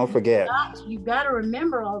forget. You've got to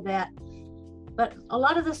remember all that. But a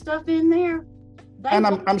lot of the stuff in there. And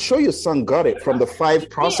I'm sure your son got it from the 5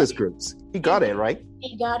 process groups. He got it, right?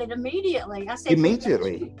 He got it immediately. I said,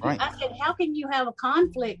 right. I said, how can you have a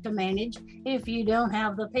conflict to manage if you don't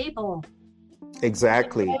have the people?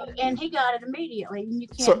 Exactly. And he got it immediately. And you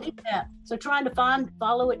can't do that. So trying to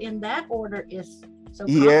follow it in that order is so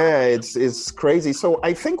it's crazy. So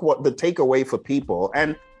I think what the takeaway for people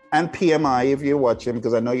and PMI, if you're watching,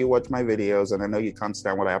 because I know you watch my videos and I know you can't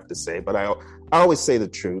stand what I have to say, but I always say the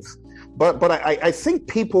truth. But I think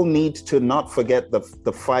people need to not forget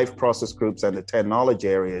the 5 process groups and the 10 knowledge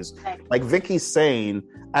areas. Like Vicky's saying,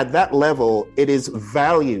 at that level, it is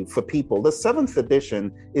value for people. The 7th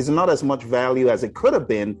edition is not as much value as it could have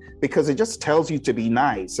been, because it just tells you to be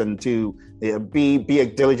nice and to be a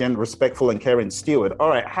diligent, respectful, and caring steward. All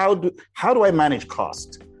right, how do I manage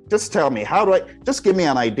cost? Just tell me, just give me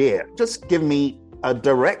an idea. Just give me a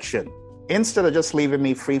direction instead of just leaving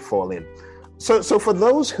me free falling. So for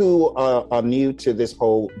those who are new to this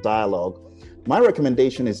whole dialogue, my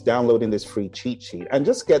recommendation is downloading this free cheat sheet and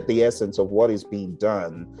just get the essence of what is being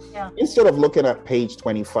done. Yeah. Instead of looking at page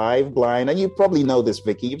 25 blind, and you probably know this,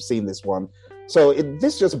 Vicky, you've seen this one. So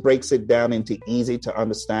this just breaks it down into easy to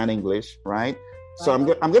understand English, right? So I'm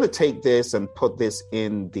going to take this and put this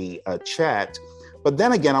in the chat. But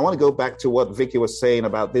then again, I want to go back to what Vicky was saying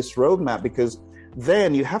about this roadmap, because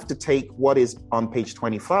then you have to take what is on page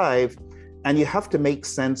 25 and you have to make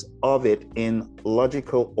sense of it in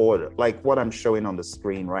logical order, like what I'm showing on the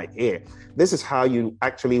screen right here. This is how you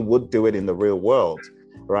actually would do it in the real world,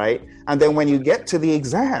 right? And then when you get to the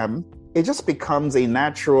exam, it just becomes a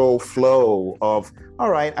natural flow of, all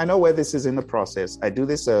right, I know where this is in the process. I do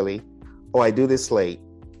this early, or I do this late,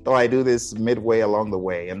 or I do this midway along the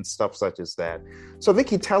way, and stuff such as that. So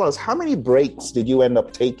Vicky, tell us, how many breaks did you end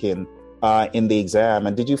up taking in the exam?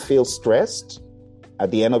 And did you feel stressed at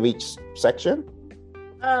the end of each section?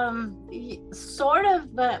 Sort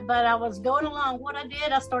of, but I was going along. What I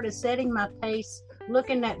did, I started setting my pace,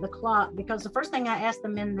 looking at the clock, because the first thing I asked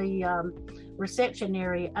them in the reception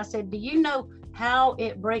area, I said, do you know how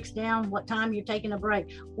it breaks down, what time you're taking a break?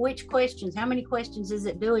 Which questions, how many questions is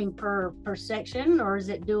it doing per section, or is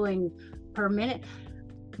it doing per minute?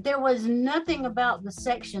 There was nothing about the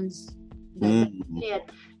sections that they did.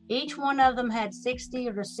 Each one of them had 60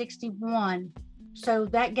 or 61. So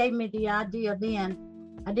that gave me the idea then.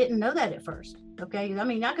 I didn't know that at first. Okay. I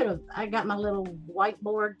mean, I got my little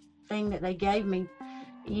whiteboard thing that they gave me,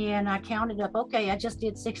 and I counted up, okay, I just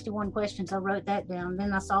did 61 questions. I wrote that down.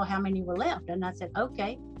 Then I saw how many were left. And I said,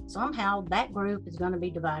 okay, somehow that group is going to be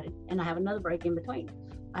divided. And I have another break in between.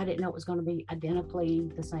 I didn't know it was going to be identically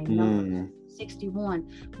the same number. 61.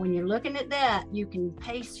 When you're looking at that, you can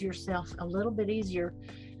pace yourself a little bit easier.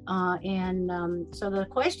 So the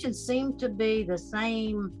questions seem to be the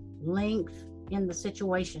same length in the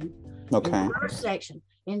situation. Okay. In the first section.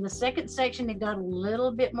 In the second section, it got a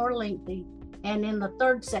little bit more lengthy. And in the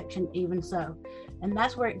third section, even so. And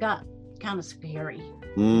that's where it got kind of scary.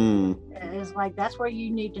 It's like, that's where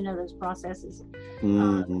you need to know those processes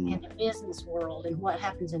in the business world and what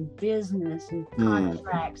happens in business and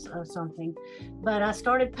contracts or something. But I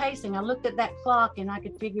started pacing. I looked at that clock and I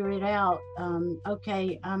could figure it out.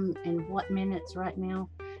 Okay, I'm in what minutes right now?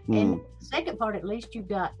 And the second part, at least you've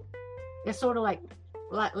got, it's sort of like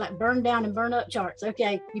burn down and burn up charts.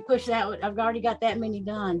 Okay, you push that, I've already got that many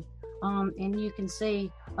done. And you can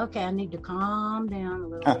see, okay, I need to calm down a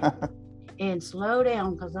little bit. And slow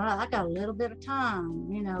down, because I got a little bit of time,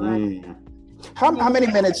 Right? How many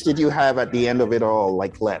minutes did you have at the end of it all,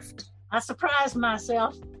 left? I surprised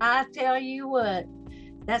myself. I tell you what,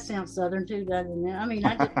 that sounds Southern too, doesn't it? I mean,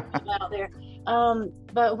 I did out there.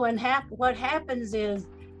 But what happens is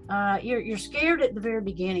you're scared at the very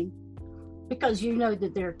beginning, because you know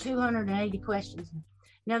that there are 280 questions.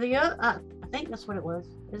 Now I think that's what it was,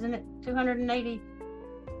 isn't it? 280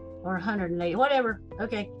 or 180, whatever.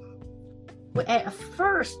 Okay. At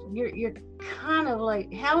first, you're kind of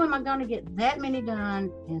like, how am I going to get that many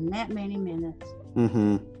done in that many minutes?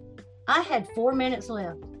 I had 4 minutes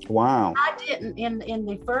left. Wow. I didn't, in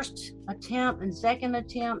the first attempt and second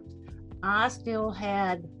attempt, I still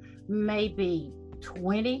had maybe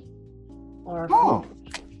 20 or 40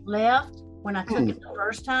 left when I took it the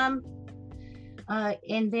first time.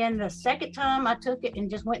 And then the second time I took it and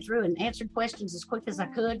just went through and answered questions as quick as I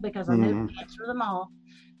could, because I knew to answer them all.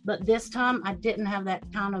 But this time I didn't have that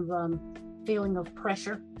kind of feeling of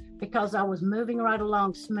pressure, because I was moving right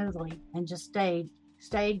along smoothly and just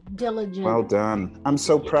stayed diligent. Well done. I'm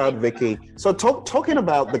so proud, Vicky. So talking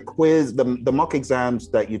about the quiz, the mock exams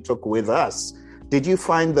that you took with us, did you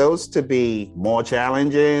find those to be more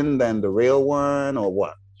challenging than the real one, or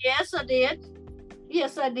what? Yes, I did.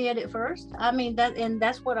 Yes, I did at first. I mean,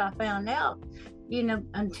 that's what I found out,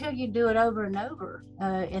 until you do it over and over.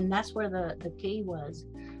 And that's where the key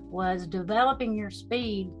was developing your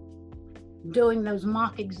speed, doing those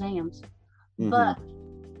mock exams. But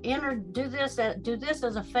do this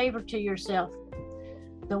as a favor to yourself.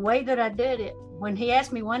 The way that I did it, when he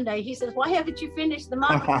asked me one day, he says, why haven't you finished the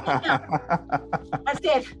mock exam? I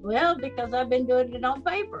said, well, because I've been doing it on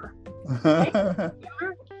paper.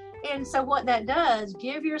 and so what that does,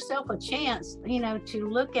 give yourself a chance, to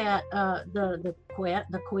look at the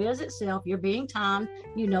quiz itself. You're being timed.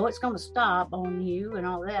 It's going to stop on you and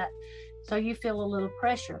all that. So you feel a little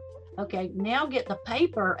pressure. Okay, now get the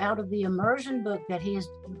paper out of the immersion book that he has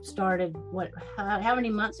started. How many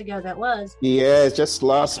months ago that was? Yeah, just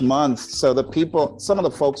last month. So some of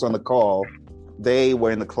the folks on the call, they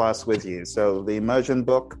were in the class with you. So the immersion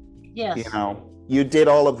book, yes, you did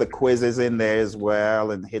all of the quizzes in there as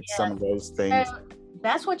well and hit some of those things. So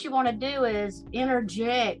that's what you want to do is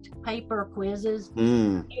interject paper quizzes.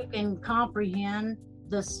 You can comprehend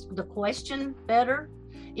the question better.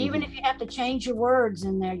 Even if you have to change your words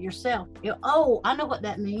in there yourself. I know what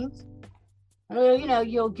that means.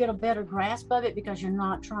 You'll get a better grasp of it because you're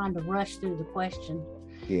not trying to rush through the question.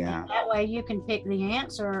 Yeah. And that way you can pick the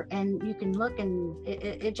answer and you can look, and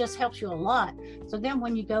it just helps you a lot. So then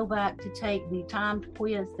when you go back to take the timed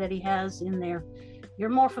quiz that he has in there, you're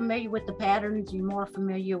more familiar with the patterns. You're more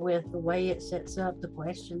familiar with the way it sets up the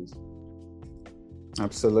questions.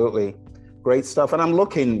 Absolutely. Great stuff. And I'm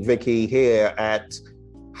looking, Vicki, here at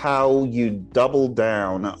how you doubled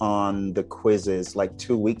down on the quizzes like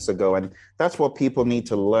 2 weeks ago. And that's what people need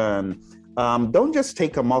to learn. Don't just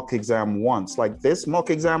take a mock exam once. Like this mock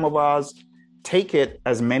exam of ours, take it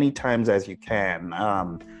as many times as you can.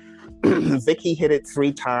 Vicki hit it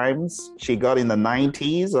 3 times. She got in the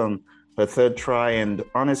 90s on her third try. And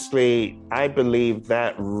honestly, I believe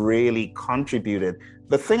that really contributed.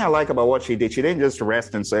 The thing I like about what she did, she didn't just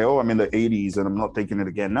rest and say, I'm in the 80s and I'm not taking it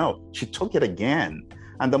again. No, she took it again.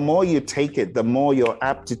 And the more you take it, the more your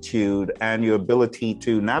aptitude and your ability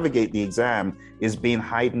to navigate the exam is being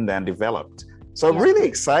heightened and developed. So really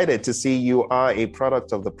excited to see you are a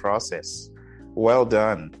product of the process. Well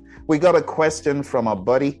done. We got a question from our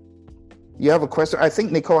buddy. You have a question? I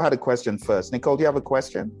think Nicole had a question first. Nicole, do you have a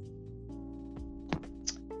question?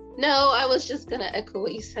 No, I was just going to echo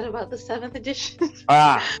what you said about the 7th edition.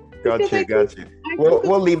 Got you.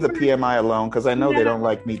 We'll leave the PMI alone because I know they don't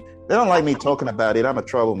like me. They don't like me talking about it. I'm a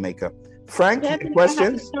troublemaker. Frank, question? I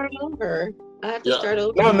have to start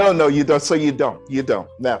over. No, you don't. So you don't.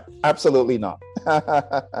 No, absolutely not.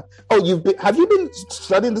 Have you been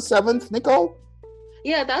studying the 7th, Nicole?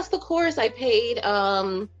 Yeah, that's the course I paid at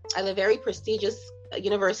a very prestigious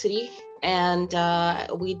university, and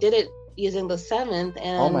we did it using the 7th.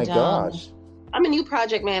 And oh my gosh. I'm a new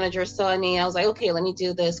project manager, so I was like, okay, let me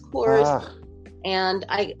do this course. And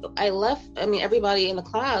I left. Everybody in the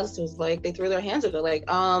class was like, they threw their hands up. They're like,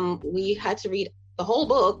 we had to read the whole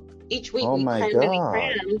book each week. Oh my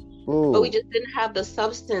God. But we just didn't have the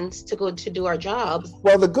substance to go to do our jobs.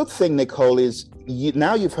 Well, the good thing, Nicole, is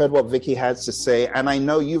now you've heard what Vicki has to say, and I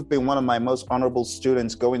know you've been one of my most honorable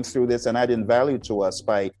students going through this and adding value to us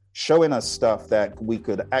by showing us stuff that we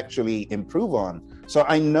could actually improve on. So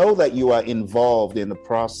I know that you are involved in the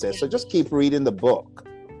process. So just keep reading the book,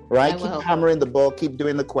 right? Keep hammering the book, keep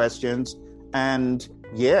doing the questions, and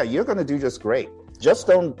you're going to do just great. Just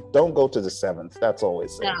don't go to the 7th. That's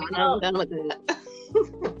always safe. No, I'm done with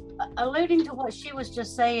that. Alluding to what she was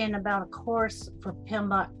just saying about a course for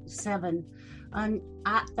PMBOK 7,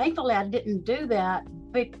 thankfully I didn't do that,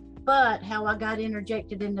 but how I got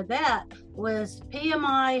interjected into that was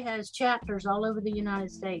PMI has chapters all over the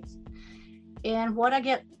United States. And what I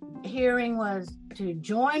kept hearing was to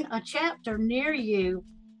join a chapter near you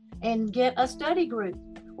and get a study group.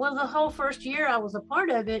 Well, the whole first year I was a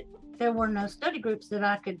part of it, there were no study groups that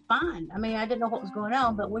I could find. I didn't know what was going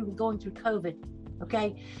on, but we were going through COVID.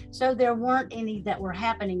 Okay. So there weren't any that were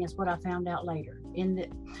happening, is what I found out later.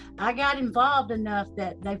 I got involved enough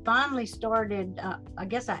that they finally started, I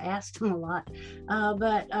guess I asked them a lot,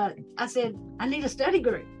 but I said, I need a study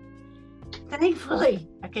group. Thankfully,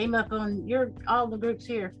 I came up on all the groups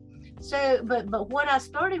here. So, but what I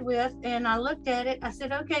started with, and I looked at it, I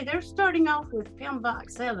said, okay, they're starting off with PMBOK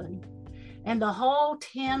 7, and the whole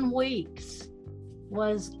 10 weeks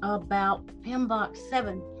was about PMBOK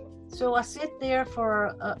 7. So I sit there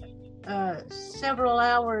for several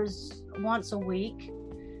hours once a week,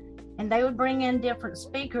 and they would bring in different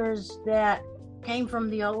speakers that came from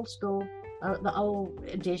the old school, the old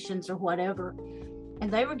editions or whatever,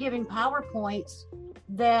 and they were giving PowerPoints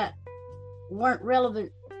that weren't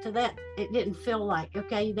relevant to that. It didn't feel like,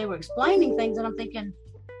 okay, they were explaining things, and I'm thinking,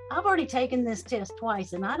 I've already taken this test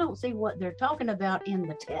twice, and I don't see what they're talking about in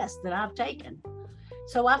the test that I've taken.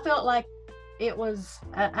 So I felt like it was,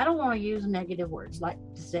 I don't want to use negative words like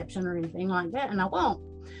deception or anything like that, and I won't.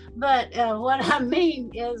 But what I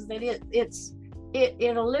mean is that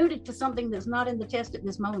it alluded to something that's not in the test at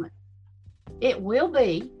this moment. It will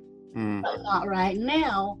be, but not right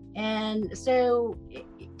now. And so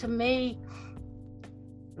to me,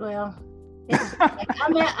 well,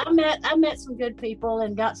 I met some good people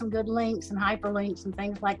and got some good links and hyperlinks and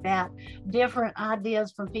things like that. Different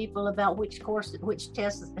ideas from people about which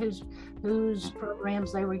tests, whose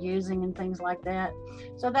programs they were using and things like that.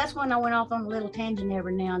 So that's when I went off on a little tangent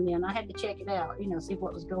every now and then. I had to check it out, see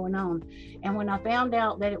what was going on. And when I found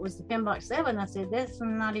out that it was the PMBOK 7, I said, this is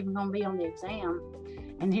not even going to be on the exam.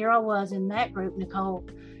 And here I was in that group, Nicole,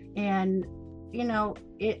 and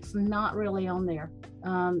it's not really on there.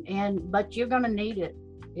 But you're going to need it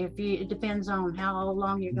it depends on how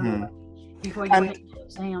long you're going to wait before you get the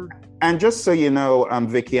exam. And just so you know,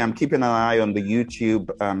 Vicky, I'm keeping an eye on the YouTube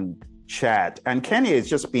chat, and Kenya is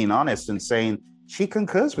just being honest and saying she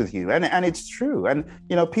concurs with you, and it's true. And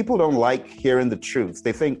people don't like hearing the truth.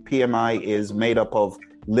 They think PMI is made up of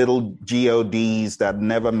little GODs that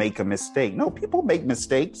never make a mistake. No, people make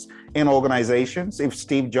mistakes in organizations. If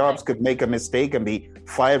Steve Jobs could make a mistake and be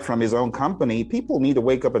fired from his own company, people need to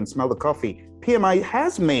wake up and smell the coffee. PMI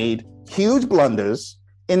has made huge blunders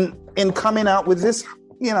in coming out with this.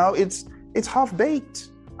 It's half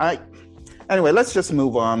baked. Anyway, let's just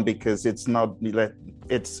move on because it's not. We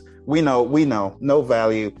know no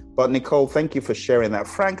value. But Nicole, thank you for sharing that.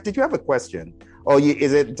 Frank, did you have a question? Or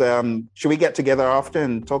should we get together after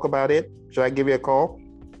and talk about it? Should I give you a call?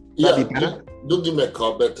 Yeah, do give me a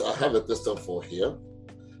call, but I have a question for here.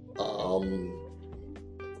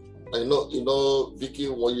 I know, Vicky,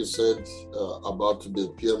 what you said about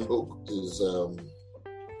the PMBOK is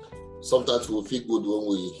sometimes we feel good when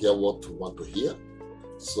we hear what we want to hear.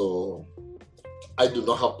 So I do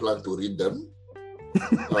not have plan to read them. I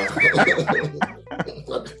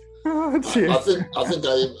think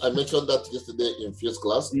I mentioned that yesterday in first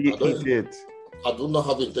class. You did. I do not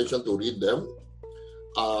have intention to read them.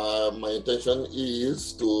 My intention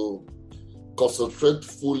is to concentrate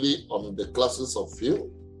fully on the classes of field.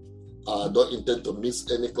 I don't intend to miss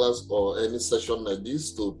any class or any session like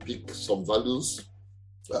this to pick some values.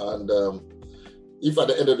 And if at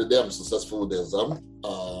the end of the day I'm successful with the exam,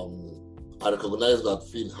 I recognize that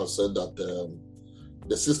Phil has said that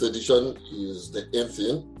the 6th edition is the end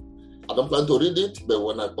thing. I don't plan to read it, but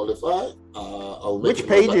when I qualify, I'll make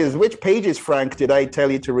Which pages, Frank, did I tell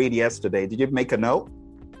you to read yesterday? Did you make a note?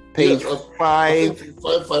 Page 5.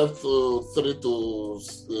 553 to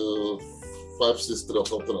 563 or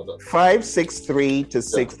something like that. 563 to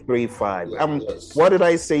 635. Yes. What did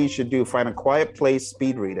I say you should do? Find a quiet place,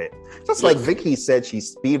 speed read it. Just like Vicky said, she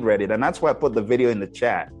speed read it, and that's why I put the video in the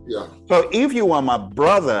chat. Yeah. So if you are my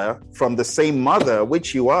brother from the same mother,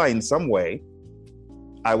 which you are in some way,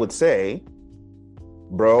 I would say,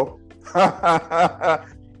 bro,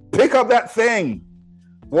 pick up that thing.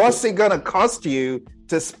 What's it gonna cost you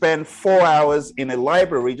to spend 4 hours in a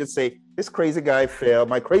library? Just say, this crazy guy failed.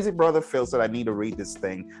 My crazy brother feels that I need to read this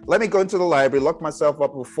thing. Let me go into the library, lock myself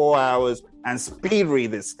up for 4 hours and speed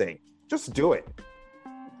read this thing. Just do it.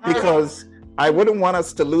 Because I wouldn't want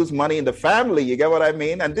us to lose money in the family. You get what I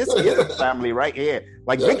mean? And this is a family right here.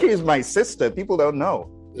 Vicky is my sister. People don't know.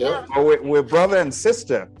 Yeah. So we're brother and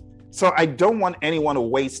sister. So I don't want anyone to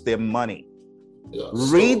waste their money. Yeah,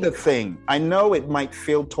 Read the thing. I know it might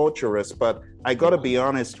feel torturous, but I got to be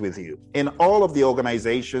honest with you. In all of the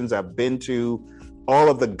organizations I've been to, all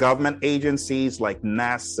of the government agencies like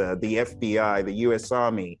NASA, the FBI, the US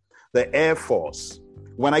Army, the Air Force,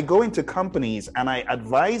 when I go into companies and I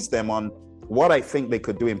advise them on what I think they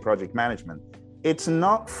could do in project management, it's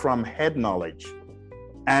not from head knowledge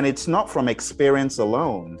and it's not from experience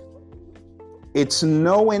alone. It's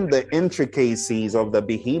knowing the intricacies of the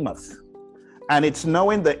behemoth. And it's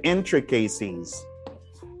knowing the intricacies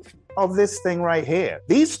of this thing right here.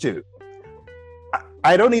 These two.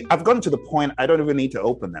 I've gotten to the point I don't even need to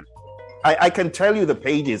open them. I can tell you the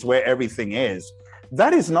pages where everything is.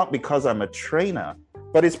 That is not because I'm a trainer,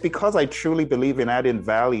 but it's because I truly believe in adding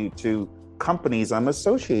value to companies I'm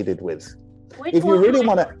associated with. If you really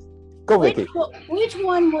want to go, Vicky. Which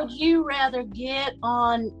one would you rather get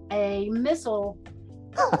on a missile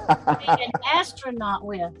be an astronaut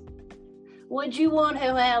with? Would you want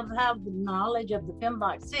to have the knowledge of the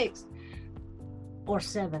PMBOK 6 or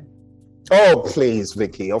 7? Oh, please,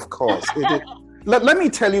 Vicky, of course. Let me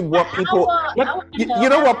tell you what people... You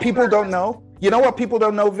know what people don't know? You know what people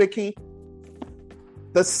don't know, Vicky?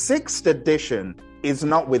 The 6th edition is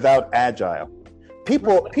not without Agile.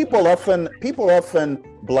 People often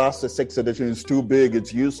blast the 6th edition. It's too big.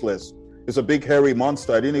 It's useless. It's a big hairy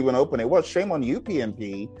monster. I didn't even open it. Well, shame on you,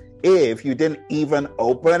 PMP, if you didn't even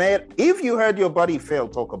open it. If you heard your buddy Phil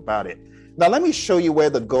talk about it. Now, let me show you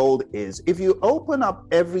where the gold is. If you open up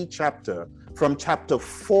every chapter from chapter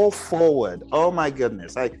 4 forward, oh my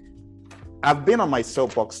goodness. I've been on my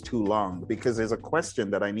soapbox too long because there's a question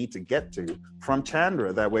that I need to get to from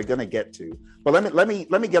Chandra that we're going to get to. But let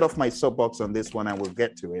me get off my soapbox on this one and we'll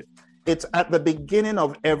get to it. It's at the beginning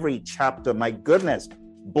of every chapter. My goodness,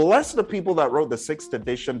 bless the people that wrote the 6th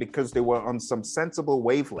edition because they were on some sensible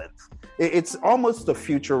wavelength. It's almost a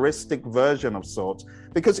futuristic version of sorts,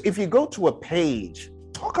 because if you go to a page,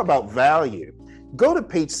 talk about value, go to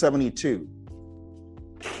page 72,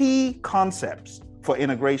 key concepts for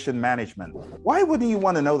integration management. Why wouldn't you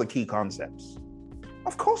want to know the key concepts?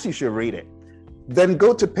 Of course you should read it. Then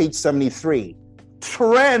go to page 73,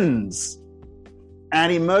 trends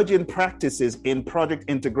and emerging practices in project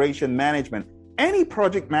integration management. Any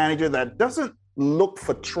project manager that doesn't look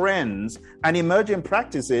for trends and emerging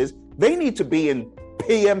practices, they need to be in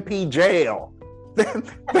PMP jail.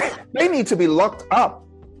 They need to be locked up,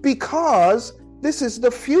 because this is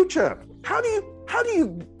the future. How do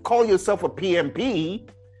you call yourself a PMP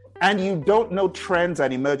and you don't know trends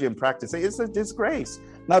and emerging practices? It's a disgrace.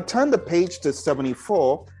 Now turn the page to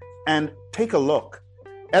 74 and take a look.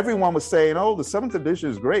 Everyone was saying, oh, the 7th edition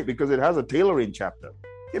is great because it has a tailoring chapter.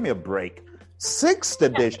 Give me a break. 6th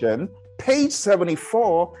edition, page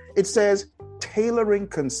 74, it says tailoring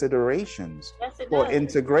considerations for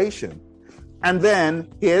integration. And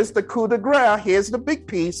then here's the coup de grace, here's the big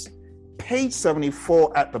piece, page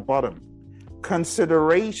 74 at the bottom.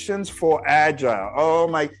 Considerations for agile. Oh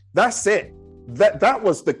my, that's it. That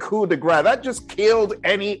was the coup de grace. That just killed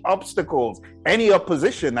any obstacles, any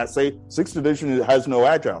opposition that say 6th edition has no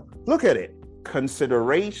agile. Look at it.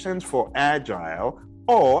 Considerations for agile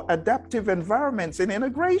or adaptive environments in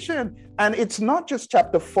integration. And it's not just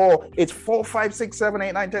chapter 4, it's 4, 5, 6, 7,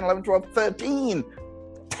 8, 9, 10, 11, 12, 13.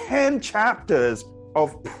 10 chapters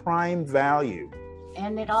of prime value.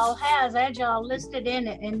 And it all has agile listed in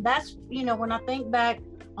it. And that's, when I think back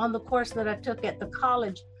on the course that I took at the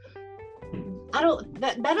college,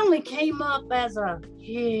 that only came up as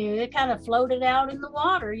it kind of floated out in the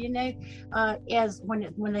water, as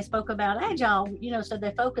when they spoke about agile, so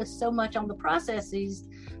they focused so much on the processes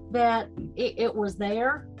that it was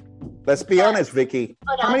there. Let's be honest, Vicky.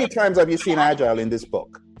 How many times have you seen agile in this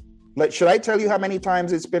book? Should I tell you how many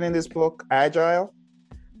times it's been in this book, agile?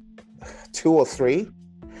 2 or 3.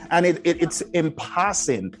 And it's in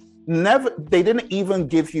passing. They didn't even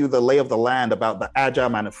give you the lay of the land about the Agile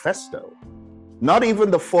Manifesto. Not even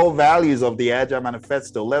the 4 values of the Agile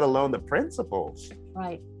Manifesto, let alone the principles.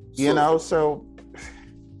 Right. So.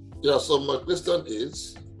 Yeah, so my question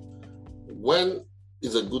is, when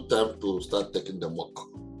is a good time to start taking the mock?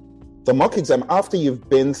 The mock exam, after you've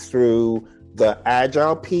been through the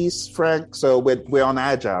Agile piece, Frank. So we're on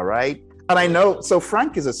Agile, right? And I know, so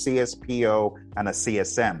Frank is a CSPO and a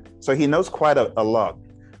CSM. So he knows quite a lot.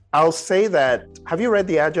 I'll say that, have you read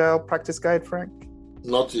the Agile Practice Guide, Frank?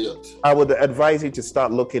 Not yet. I would advise you to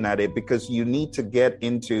start looking at it, because you need to get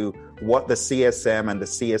into what the CSM and the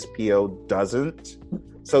CSPO doesn't.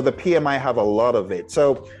 So the PMI have a lot of it.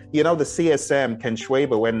 So, the CSM, Ken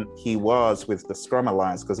Schwaber, when he was with the Scrum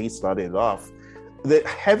Alliance, because he started it off, the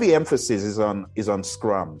heavy emphasis is on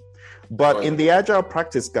Scrum. But right. In the Agile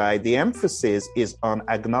Practice Guide, the emphasis is on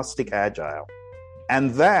agnostic Agile.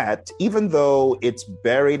 And that, even though it's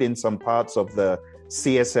buried in some parts of the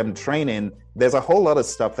CSM training, there's a whole lot of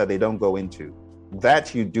stuff that they don't go into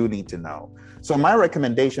that you do need to know. So my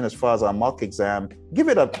recommendation as far as our mock exam, give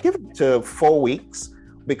it to 4 weeks,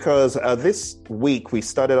 because this week we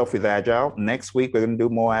started off with Agile. Next week we're going to do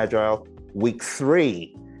more Agile. Week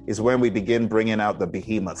 3 is when we begin bringing out the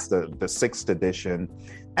behemoths, the 6th edition.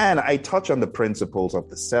 And I touch on the principles of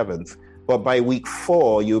the 7th, but by week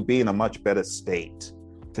 4, you'll be in a much better state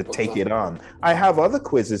to take it on. I have other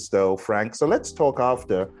quizzes though, Frank, so let's talk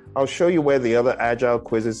after. I'll show you where the other Agile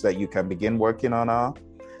quizzes that you can begin working on are.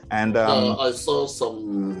 And I saw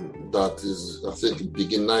some that is, I think,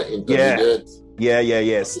 beginner, intermediate.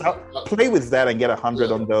 Yeah. Play with that and get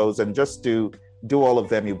 100 on those, and just do all of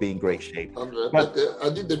them. You'll be in great shape. But I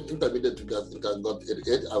did the intermediate today. I think I got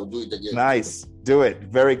 88. I'll do it again. Nice. Do it.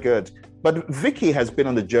 Very good. But Vicky has been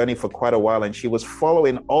on the journey for quite a while, and she was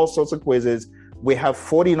following all sorts of quizzes. We have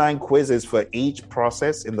 49 quizzes for each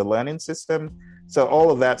process in the learning system. So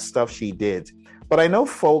all of that stuff she did. But I know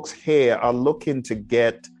folks here are looking to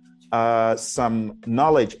get some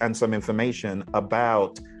knowledge and some information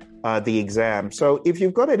about the exam. So if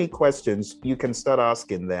you've got any questions, you can start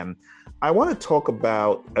asking them. I want to talk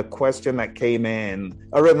about a question that came in,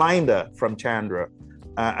 a reminder from Chandra.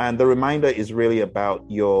 And the reminder is really about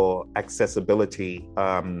your accessibility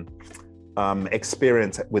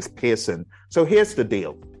experience with Pearson. So here's the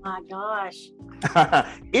deal. my gosh.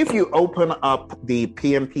 If you open up the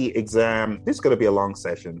PMP exam, this is going to be a long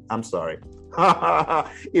session. I'm sorry.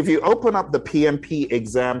 If you open up the PMP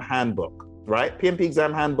exam handbook, right? PMP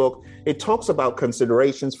exam handbook, it talks about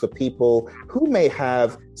considerations for people who may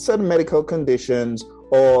have certain medical conditions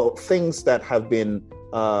or things that have been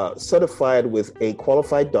certified with a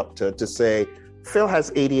qualified doctor to say, Phil has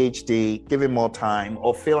ADHD, give him more time,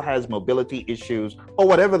 or Phil has mobility issues, or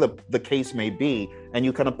whatever the case may be, and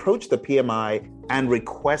you can approach the PMI and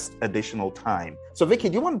request additional time. So Vicky,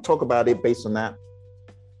 do you want to talk about it based on that?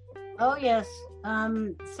 Oh, yes.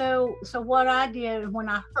 So what I did when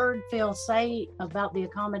I heard Phil say about the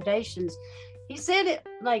accommodations, he said it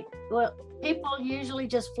like, well, people usually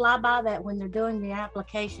just fly by that when they're doing the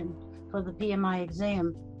application for the PMI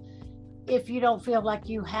exam. If you don't feel like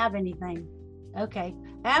you have anything. Okay.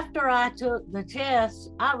 After I took the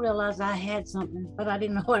test, I realized I had something, but I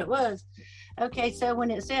didn't know what it was. Okay. So when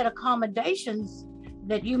it said accommodations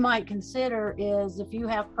that you might consider is if you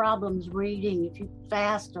have problems reading, if you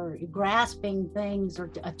fast or grasping things or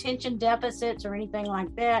attention deficits or anything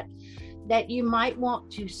like that, that you might want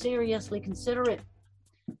to seriously consider it.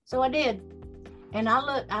 So I did. And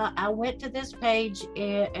I went to this page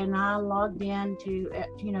and I logged in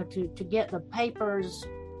to get the papers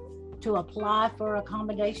to apply for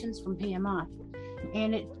accommodations from PMI.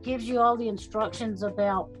 And it gives you all the instructions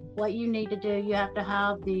about what you need to do. You have to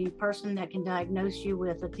have the person that can diagnose you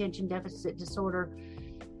with attention deficit disorder.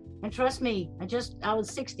 And trust me, I was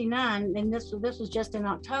 69, and this was just in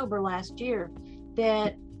October last year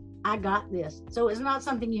that I got this. So it's not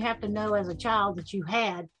something you have to know as a child that you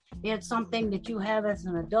had. It's something that you have as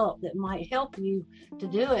an adult that might help you to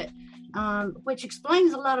do it. Which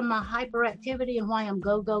explains a lot of my hyperactivity and why I'm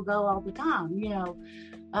go all the time,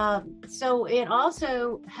 So it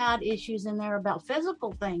also had issues in there about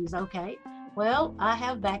physical things. Okay, well, I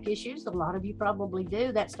have back issues. A lot of you probably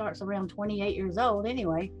do. That starts around 28 years old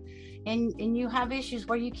anyway. And you have issues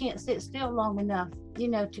where you can't sit still long enough,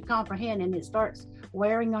 to comprehend, and it starts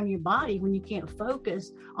wearing on your body when you can't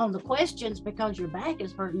focus on the questions because your back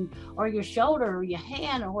is hurting or your shoulder or your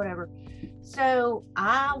hand or whatever. So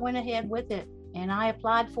I went ahead with it and I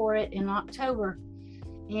applied for it in October.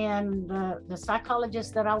 And the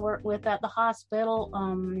psychologist that I work with at the hospital,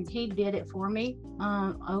 he did it for me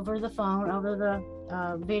over the phone, over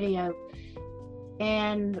the video.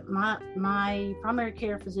 And my primary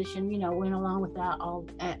care physician, went along with that all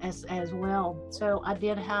as well. So I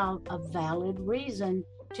did have a valid reason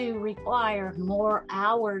to require more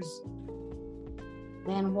hours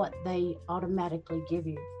than what they automatically give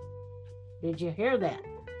you. Did you hear that?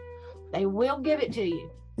 They will give it to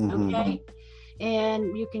you, okay?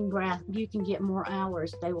 And you can get more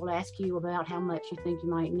hours. They will ask you about how much you think you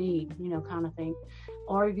might need, kind of thing.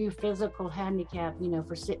 Or your physical handicap,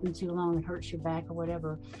 for sitting too long, it hurts your back or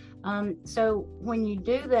whatever. So when you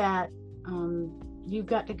do that, you've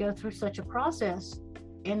got to go through such a process.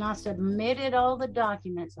 And I submitted all the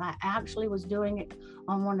documents. I actually was doing it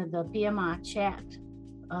on one of the PMI chat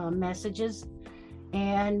messages,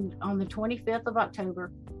 and on the 25th of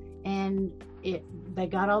October, and they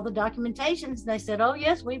got all the documentations. They said, oh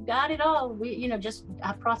yes, we've got it all.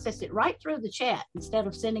 I processed it right through the chat instead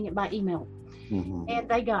of sending it by email. And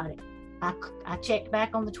they got it. I checked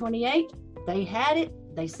back on the 28th. They had it.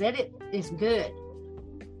 They said it's good.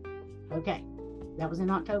 Okay. That was in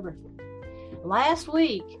October. Last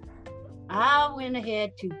week, I went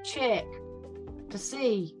ahead to check to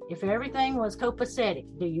see if everything was copacetic.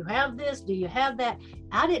 Do you have this? Do you have that?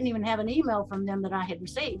 I didn't even have an email from them that I had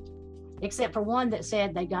received, except for one that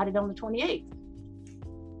said they got it on the 28th.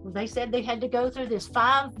 Well, they said they had to go through this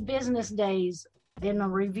 5 business days in a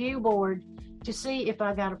review board to see if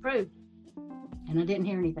I got approved. And I didn't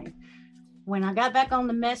hear anything. When I got back on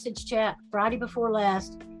the message chat Friday before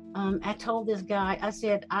last, I told this guy, I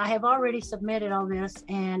said, I have already submitted all this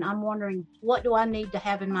and I'm wondering, what do I need to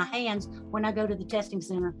have in my hands when I go to the testing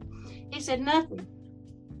center? He said, nothing.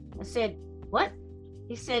 I said, what?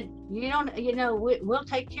 He said, we'll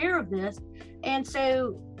take care of this. And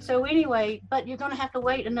so anyway, but you're going to have to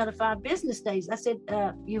wait another 5 business days. I said,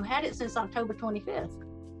 you had it since October 25th.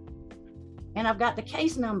 And I've got the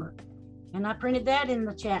case number. And I printed that in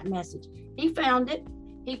the chat message. He found it.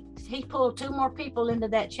 He pulled 2 more people into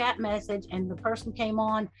that chat message, and the person came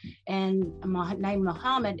on, and my name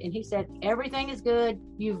Muhammad, and he said, everything is good.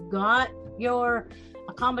 You've got your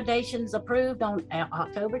accommodations approved on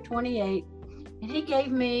October 28th. And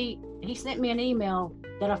he sent me an email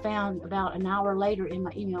that I found about an hour later in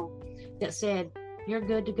my email that said, you're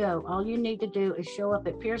good to go. All you need to do is show up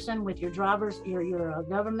at Pearson with your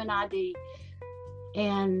government ID,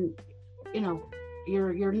 and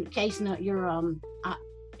case note, your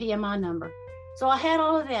PMI number. So I had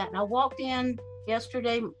all of that. And I walked in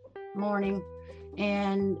yesterday morning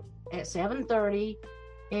and at 7:30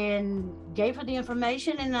 and gave her the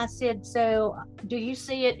information. And I said, so do you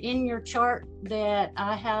see it in your chart that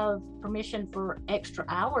I have permission for extra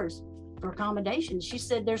hours for accommodations? She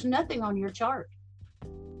said, there's nothing on your chart.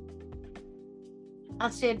 I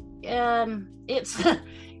said, it's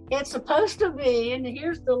supposed to be, and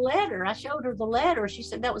here's the letter. I showed her the letter. She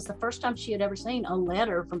said that was the first time she had ever seen a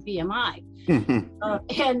letter from PMI.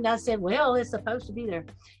 And I said, well, it's supposed to be there.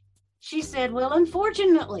 She said, well,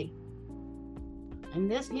 unfortunately, and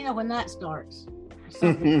this, when that starts,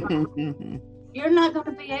 you're not going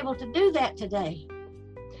to be able to do that today.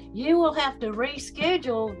 You will have to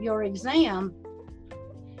reschedule your exam.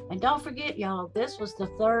 And don't forget, y'all, this was the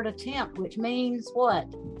third attempt, which means what?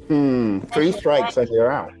 3 strikes and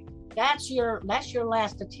you're out. That's your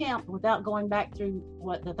last attempt without going back through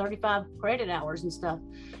the 35 credit hours and stuff.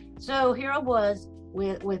 So here I was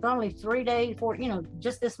with only 3 days for,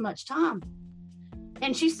 just this much time.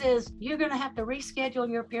 And she says, you're going to have to reschedule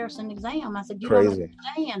your Pearson exam. I said, you don't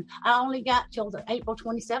understand. I only got till the April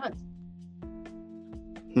 27th.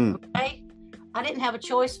 Okay. I didn't have a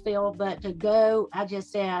choice, Phil, but to go. I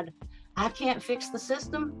just said, I can't fix the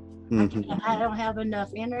system. I don't have enough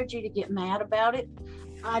energy to get mad about it.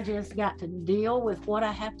 I just got to deal with what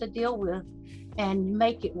I have to deal with and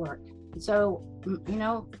make it work. So,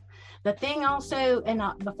 the thing also, and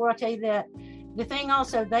before I tell you that, the thing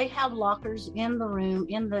also, they have lockers in the room,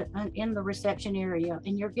 in the reception area,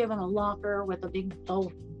 and you're given a locker with a big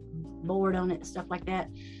old board on it and stuff like that.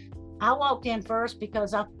 I walked in first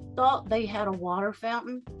because I thought they had a water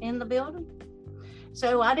fountain in the building.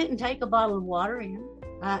 So I didn't take a bottle of water in.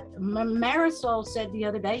 Marisol said the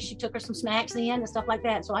other day she took her some snacks in and stuff like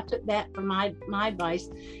that. So I took that for my advice,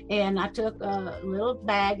 and I took a little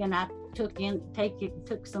bag and I took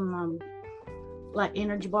some like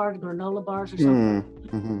energy bars, granola bars or something.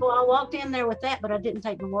 So I walked in there with that, but I didn't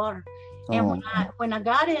take the water. And when I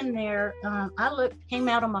got in there, I came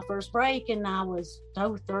out on my first break, and I was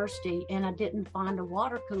so thirsty, and I didn't find a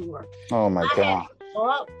water cooler. Oh my God!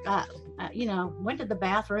 Went to the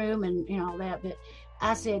bathroom and all that, but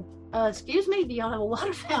I said, "Excuse me, do y'all have a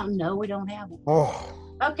water fountain?" No, we don't have one. Oh.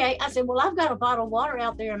 Okay, I said, well, I've got a bottle of water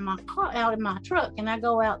out there in my car, out in my truck. Can I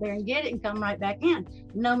go out there and get it and come right back in?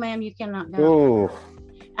 No, ma'am, you cannot go. Ooh.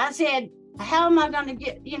 I said, how am I going to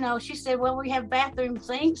get, she said, well, we have bathroom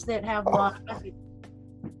sinks that have water. I said,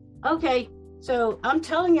 okay, so I'm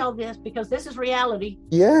telling y'all this because this is reality.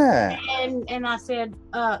 Yeah. And I said,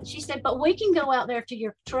 she said, but we can go out there to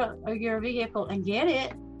your truck or your vehicle and get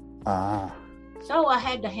it. So I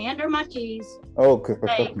had to hand her my keys.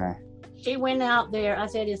 Okay. She went out there. I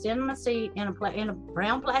said, it's in my seat in a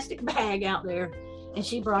brown plastic bag out there. And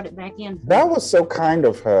she brought it back in. That was so kind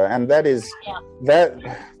of her. And that is,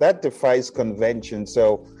 that defies convention.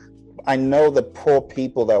 So I know the poor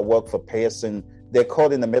people that work for Pearson, they're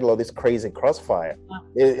caught in the middle of this crazy crossfire.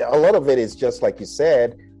 A lot of it is just like you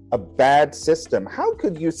said, a bad system. How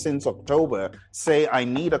could you since October say I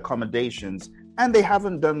need accommodations and they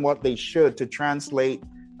haven't done what they should to translate?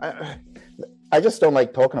 I just don't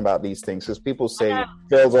like talking about these things because people say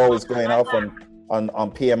Phil's always going off on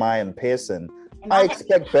PMI and Pearson. I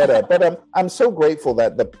expect better, but I'm so grateful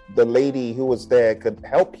that the lady who was there could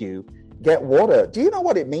help you get water. Do you know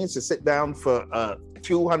what it means to sit down for a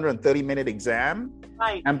 230-minute exam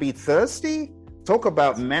and be thirsty? Talk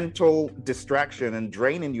about mental distraction and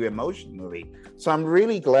draining you emotionally. So I'm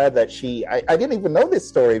really glad that I didn't even know this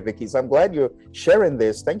story, Vicky. So I'm glad you're sharing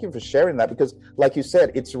this. Thank you for sharing that because, like you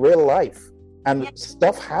said, it's real life. And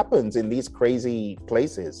stuff happens in these crazy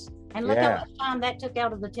places. And look how much time that took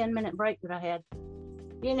out of the 10-minute break that I had.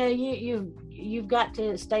 You've got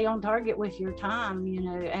to stay on target with your time,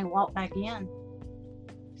 and walk back in.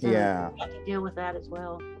 So you've got to deal with that as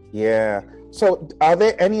well. Yeah. So are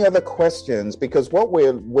there any other questions? Because what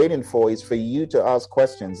we're waiting for is for you to ask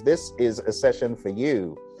questions. This is a session for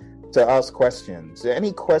you to ask questions.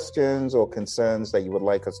 Any questions or concerns that you would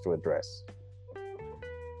like us to address?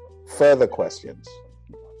 Further questions?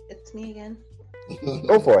 It's me again.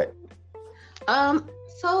 Go for it.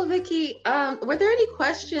 So Vicky, were there any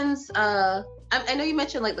questions? I know you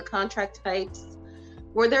mentioned like the contract types.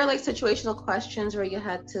 Were there like situational questions where you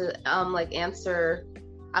had to answer,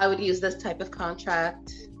 I would use this type of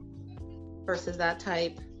contract versus that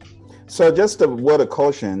type? So just a word of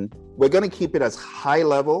caution, we're going to keep it as high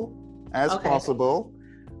level as possible.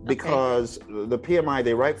 Because the PMI,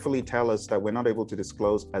 they rightfully tell us that we're not able to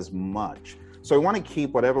disclose as much. So we want to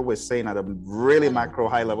keep whatever we're saying at a really macro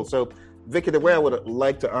high level. So Vicky, the way I would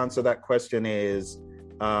like to answer that question is,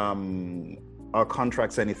 are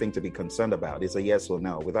contracts anything to be concerned about? It's a yes or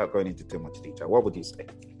no, without going into too much detail. What would you say?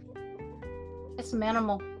 It's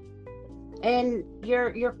minimal. And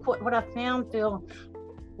what I found, Phil,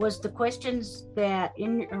 was the questions that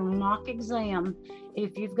in your mock exam,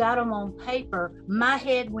 if you've got them on paper, my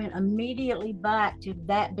head went immediately back to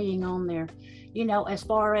that being on there. You know, as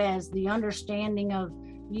far as the understanding of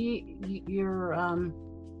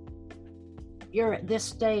you're at this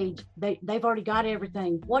stage, they've already got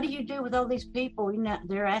everything. What do you do with all these people? You know,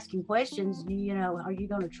 they're asking questions. You know, are you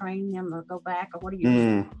going to train them or go back, or what are you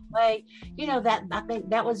doing? You know, that I think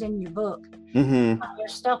that was in your book. Mm-hmm.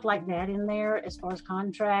 There's stuff like that in there as far as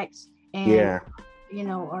contracts. And, you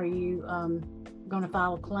know, are you going to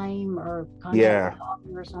file a claim or contact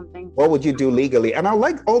or something? What would you do legally? And I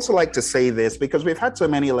also like to say this, because we've had so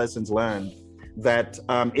many lessons learned that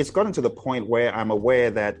it's gotten to the point where I'm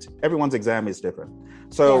aware that everyone's exam is different.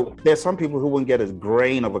 So there's some people who wouldn't get a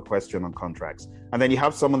grain of a question on contracts. And then you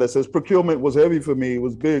have someone that says, procurement was heavy for me, it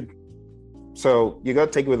was big. So you got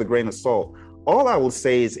to take it with a grain of salt. All I will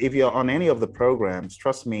say is, if you're on any of the programs,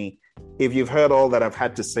 trust me, if you've heard all that I've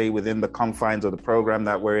had to say within the confines of the program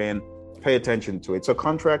that we're in, pay attention to it. So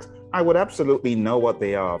contracts, I would absolutely know what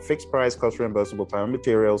they are. Fixed price, cost reimbursable, time and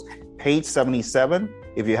materials. Page 77,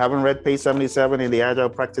 if you haven't read page 77 in the Agile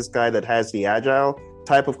Practice Guide that has the Agile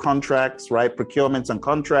type of contracts, right? Procurements and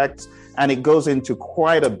contracts, and it goes into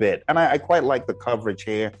quite a bit. And I quite like the coverage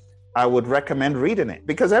here. I would recommend reading it,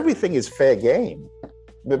 because everything is fair game.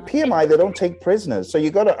 The PMI, they don't take prisoners. So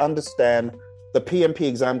you got to understand the PMP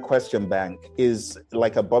exam question bank is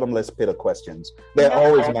like a bottomless pit of questions. They're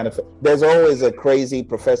always There's always a crazy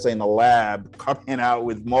professor in a lab coming out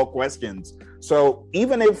with more questions. So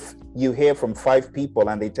even if you hear from 5 people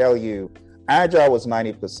and they tell you Agile was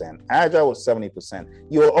 90%, Agile was 70%,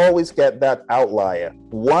 you'll always get that outlier,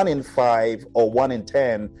 1 in 5 or 1 in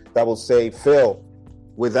 10, that will say, Phil,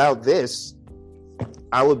 without this,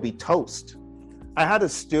 I would be toast. I had a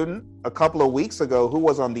student a couple of weeks ago who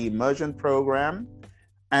was on the immersion program,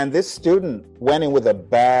 and this student went in with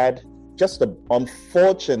just an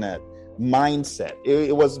unfortunate mindset.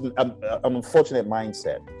 It was an unfortunate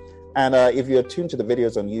mindset. And if you're tuned to the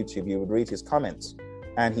videos on YouTube, you would read his comments.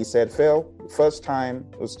 And he said, Phil, first time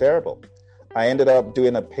it was terrible. I ended up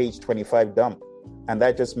doing a page 25 dump, and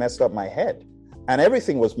that just messed up my head. And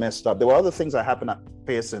everything was messed up. There were other things that happened at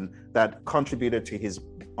Pearson that contributed to his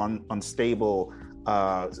unstable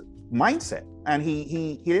mindset. And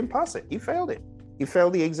he didn't pass it. He failed it. He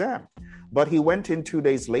failed the exam. But he went in 2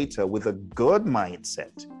 days later with a good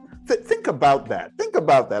mindset. Think about that. Think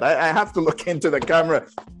about that. I have to look into the camera.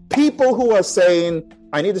 People who are saying,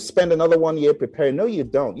 I need to spend another 1 year preparing. No, you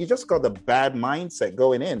don't. You just got a bad mindset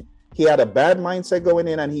going in. He had a bad mindset going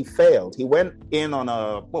in and he failed. He went in on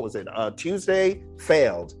a Tuesday,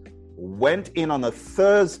 failed. Went in on a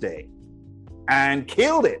Thursday and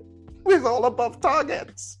killed it with all above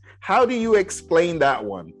targets. How do you explain that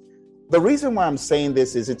one? The reason why I'm saying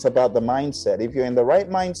this is it's about the mindset. If you're in the right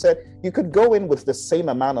mindset, you could go in with the same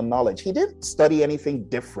amount of knowledge. He didn't study anything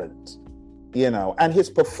different, and his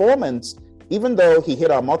performance, even though he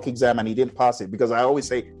hit our mock exam and he didn't pass it, because I always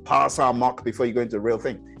say, pass our mock before you go into the real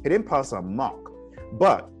thing. He didn't pass our mock,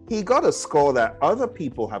 but he got a score that other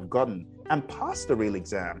people have gotten and passed the real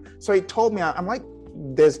exam. So he told me, I'm like,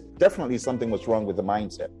 there's definitely something was wrong with the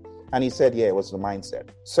mindset. And he said, yeah, it was the mindset.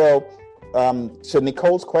 So to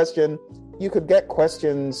Nicole's question, you could get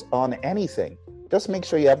questions on anything. Just make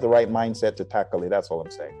sure you have the right mindset to tackle it. That's all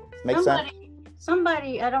I'm saying. Make sense?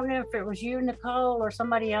 Somebody, I don't know if it was you, Nicole, or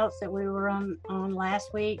somebody else that we were on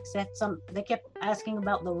last week, said they kept asking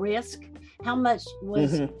about the risk. How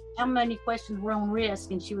many questions were on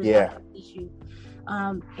risk? And she was like, issue.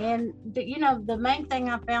 And the main thing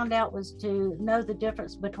I found out was to know the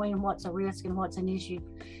difference between what's a risk and what's an issue,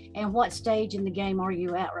 and what stage in the game are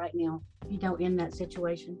you at right now, in that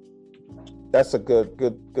situation. That's a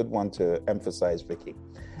good one to emphasize, Vicky.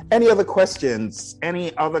 Any other questions?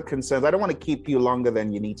 Any other concerns? I don't want to keep you longer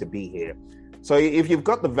than you need to be here. So if you've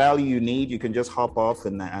got the value you need, you can just hop off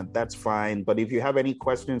and that's fine. But if you have any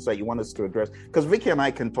questions that you want us to address, because Vicky and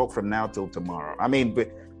I can talk from now till tomorrow. I mean,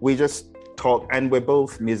 we just talk, and we're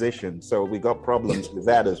both musicians, so we got problems with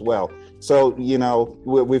that as well. So,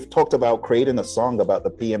 we've talked about creating a song about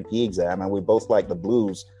the PMP exam, and we both like the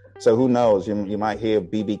blues. So who knows, you might hear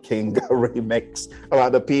BB King remix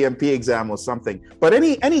about the PMP exam or something. But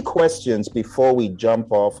any questions before we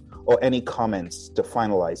jump off, or any comments to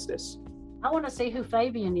finalize this? I want to see who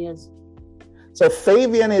Fabian is. So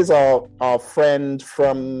Fabian is our friend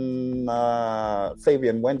from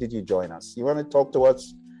Fabian. When did you join us? You want to talk to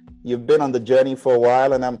us You've been on the journey for a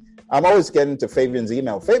while, and I'm always getting to Fabian's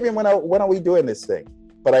email. Fabian, when are we doing this thing?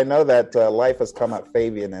 But I know that life has come at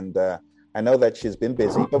Fabian, and I know that she's been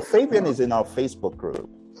busy. But Fabian is in our Facebook group.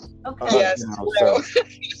 Okay. Yes. So,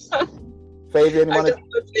 Fabian, you want to?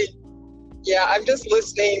 Yeah, I'm just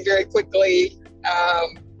listening very quickly,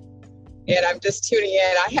 and I'm just tuning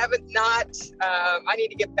in. I haven't I need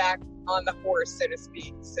to get back on the horse, so to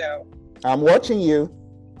speak. So I'm watching you.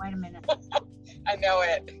 Wait a minute. I know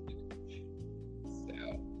it.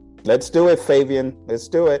 So let's do it, Fabian. Let's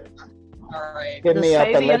do it. All right. Hit me up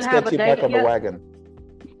and let's get you back on the wagon.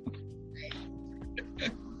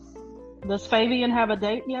 Does Fabian have a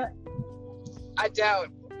date yet? I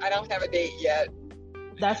don't have a date yet.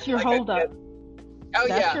 That's your holdup. Oh,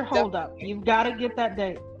 yeah. That's your holdup. You've got to get that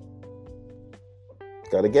date.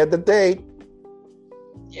 Got to get the date.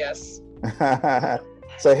 Yes.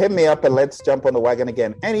 So hit me up and let's jump on the wagon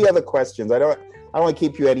again. Any other questions? I don't want to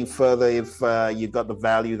keep you any further if you got the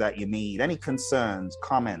value that you need. Any concerns,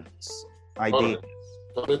 comments, ideas?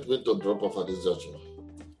 Permit me to drop off at this juncture.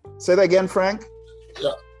 Say that again, Frank.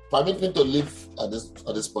 Yeah. Permit me to leave at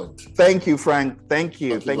this point. Thank you, Frank. Thank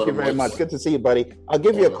you very much. Good to see you, buddy. I'll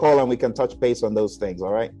give you a call and we can touch base on those things,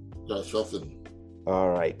 all right? Yeah, sure thing. All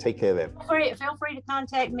right. Take care then. Feel free to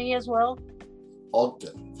contact me as well. Okay.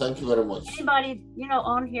 Thank you very much. Anybody,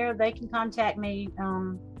 on here, they can contact me.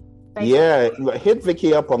 Yeah, hit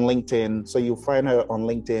Vicky up on LinkedIn. So you'll find her on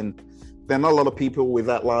LinkedIn. There are not a lot of people with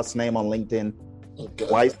that last name on LinkedIn. Okay.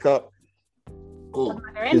 Wise Cup. Cool.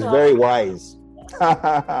 He's very wise.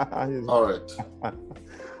 All right.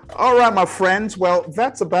 All right, my friends. Well,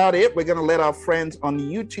 that's about it. We're going to let our friends on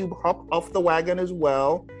YouTube hop off the wagon as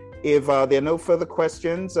well. If there are no further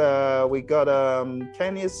questions, we got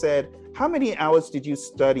Kenya said, how many hours did you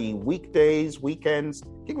study? Weekdays, weekends?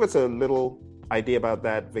 Give us a little idea about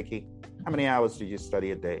that, Vicky. How many hours did you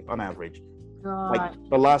study a day on average? Like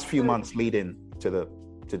the last few months leading to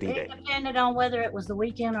D-Day. It depended on whether it was the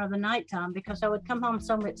weekend or the nighttime, because I would come home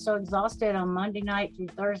so exhausted on Monday night through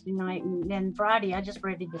Thursday night, and then Friday I just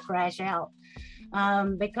ready to crash out.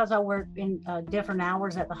 Because I work in different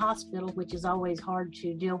hours at the hospital, which is always hard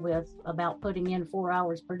to deal with, about putting in 4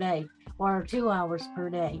 hours per day or 2 hours per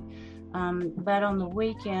day. But on the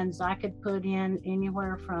weekends, I could put in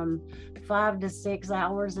anywhere from 5 to 6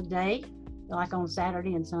 hours a day, like on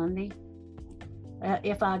Saturday and Sunday.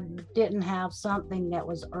 If I didn't have something that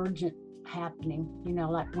was urgent happening,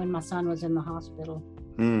 like when my son was in the hospital,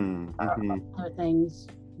 other things,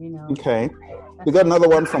 Okay. We got another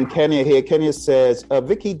one from Kenya here. Kenya says,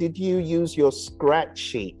 Vicky, did you use your scratch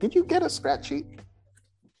sheet? Did you get a scratch sheet?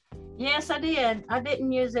 Yes, I did. I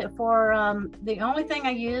didn't use it for, the only thing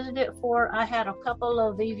I used it for, I had a couple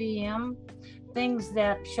of EVM things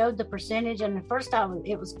that showed the percentage, and at first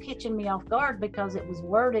it was catching me off guard because it was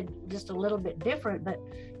worded just a little bit different, but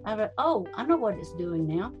I thought, I know what it's doing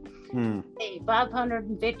now.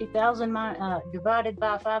 550,000 divided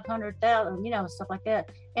by 500,000, stuff like that.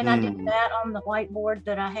 And I did that on the whiteboard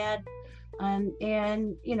that I had, and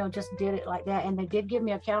just did it like that. And they did give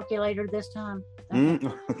me a calculator this time.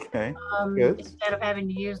 Okay. Instead of having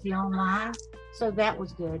to use the online, so that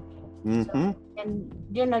was good. So,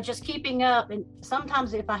 and just keeping up. And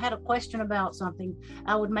sometimes if I had a question about something,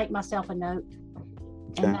 I would make myself a note,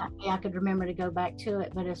 and that way I could remember to go back to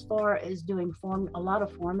it. But as far as doing a lot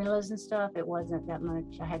of formulas and stuff, it wasn't that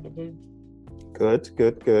much I had to do.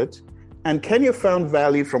 Good. And Kenya found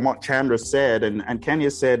value from what Chandra said, and Kenya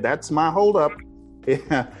said, that's my holdup.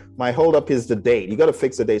 Yeah, my holdup is the date. You got to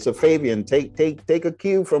fix the date. So Fabian, take a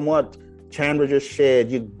cue from what Chandra just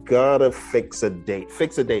shared. You gotta fix a date.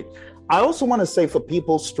 I also want to say, for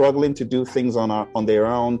people struggling to do things on their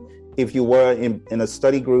own, if you were in a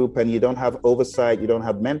study group and you don't have oversight, you don't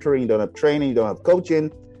have mentoring, you don't have training, you don't have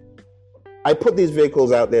coaching, I put these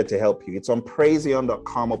vehicles out there to help you. It's on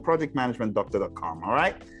praiseon.com or projectmanagementdoctor.com. All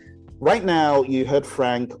right. Right now, you heard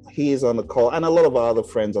Frank. He is on the call, and a lot of our other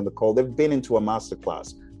friends on the call. They've been into a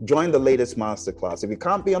masterclass. Join the latest masterclass. If you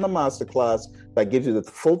can't be on a masterclass that gives you the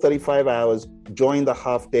full 35 hours, join the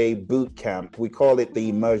half-day boot camp. We call it the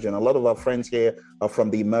immersion. A lot of our friends here are from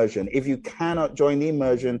the immersion. If you cannot join the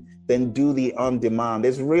immersion, then do the on-demand.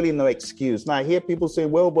 There's really no excuse. Now, I hear people saying,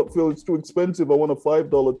 well, but Phil, it's too expensive. I want a $5,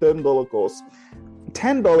 $10 course.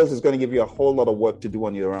 $10 is going to give you a whole lot of work to do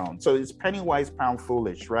on your own. So it's penny wise, pound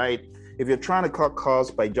foolish, right? If you're trying to cut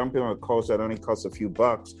costs by jumping on a course that only costs a few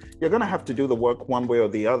bucks, you're going to have to do the work one way or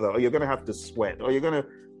the other, or you're going to have to sweat, or you're going to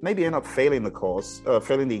maybe end up failing the course,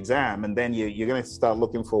 failing the exam, and then you're going to start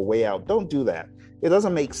looking for a way out. Don't do that. It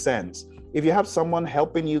doesn't make sense. If you have someone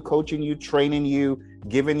helping you, coaching you, training you,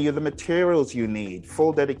 giving you the materials you need.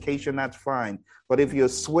 Full dedication, that's fine. But if you're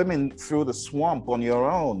swimming through the swamp on your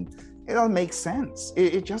own, it don't make sense.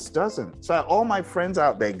 It just doesn't. So all my friends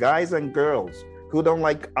out there, guys and girls who don't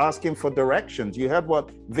like asking for directions, you heard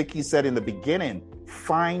what Vicky said in the beginning.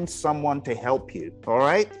 Find someone to help you, all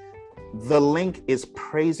right? The link is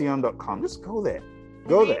praizion.com. Just go there.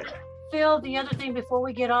 Go there. Phil, the other thing before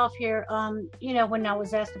we get off here, when I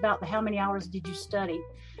was asked about how many hours did you study?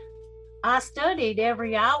 I studied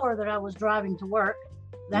every hour that I was driving to work.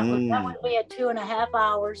 That would be at 2.5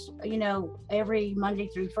 hours, every Monday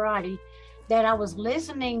through Friday, that I was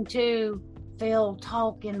listening to Phil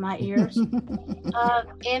talk in my ears.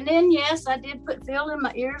 And then, yes, I did put Phil in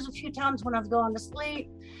my ears a few times when I was going to sleep.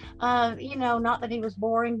 Not that he was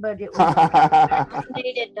boring, but it was I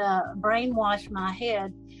needed to brainwash my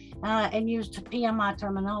head and used PMI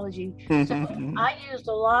terminology. So I used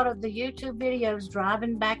a lot of the YouTube videos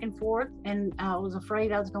driving back and forth, and I was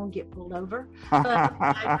afraid I was going to get pulled over. But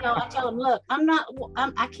I tell him, look,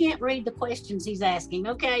 I can't read the questions he's asking.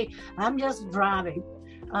 Okay, I'm just driving.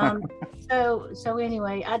 So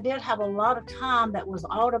anyway, I did have a lot of time that was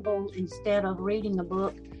audible instead of reading a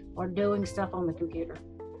book or doing stuff on the computer.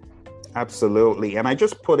 Absolutely. And I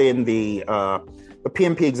just put in the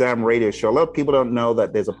PMP Exam Radio Show. A lot of people don't know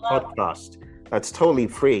that there's a podcast that's totally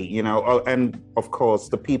free, and of course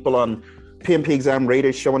the people on PMP Exam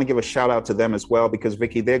Radio Show, I want to give a shout out to them as well, because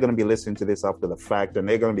Vicky, they're going to be listening to this after the fact and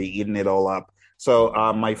they're going to be eating it all up. So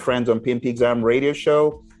my friends on PMP Exam Radio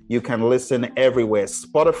Show, you can listen everywhere.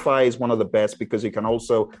 Spotify is one of the best because you can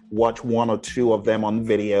also watch one or two of them on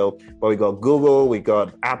video. But we got Google, we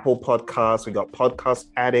got Apple Podcasts, we got Podcast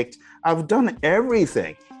Addict. I've done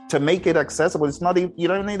everything to make it accessible. It's not even, you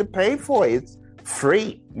don't need to pay for it. It's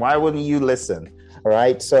free. Why wouldn't you listen? All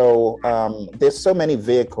right. So there's so many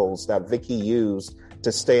vehicles that Vicky used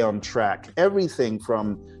to stay on track. Everything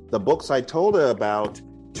from the books I told her about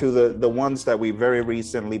to the ones that we very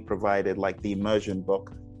recently provided, like the immersion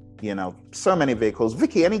book. So many vehicles.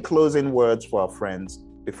 Vicky, any closing words for our friends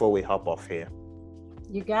before we hop off here?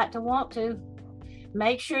 You got to want to.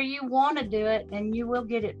 Make sure you want to do it, and you will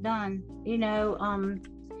get it done.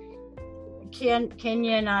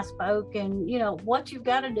 Kenya and I spoke, and what you've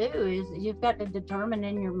got to do is you've got to determine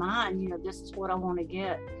in your mind, this is what I want to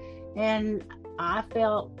get. And I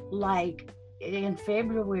felt like in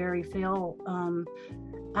February, Phil,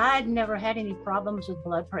 I'd never had any problems with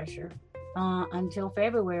blood pressure until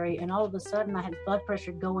February, and all of a sudden I had blood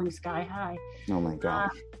pressure going sky high. Oh my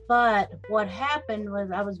gosh. But what happened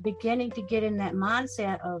was I was beginning to get in that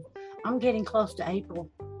mindset of I'm getting close to April.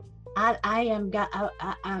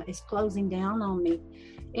 It's closing down on me.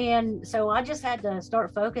 And so I just had to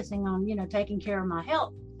start focusing on, taking care of my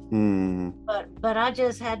health. But I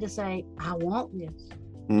just had to say, I want this.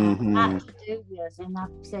 Mm-hmm. I got to do this. And I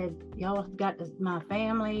said, y'all have got my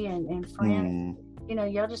family and friends.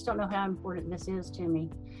 Y'all just don't know how important this is to me.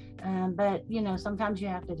 But sometimes you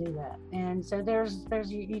have to do that. And so there's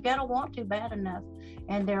you got to want to bad enough.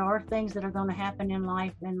 And there are things that are going to happen in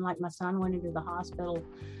life. And like my son went into the hospital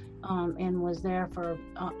and was there for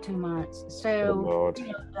 2 months. So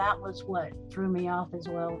that was what threw me off as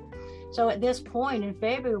well. So at this point in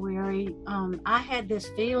February, I had this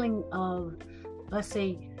feeling of,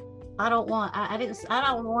 I don't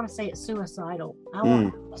want to say it's suicidal.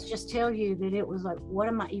 Let's just tell you that it was like, what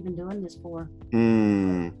am I even doing this for?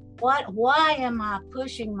 Why am I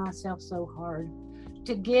pushing myself so hard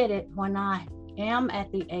to get it when I am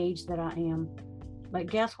at the age that I am? But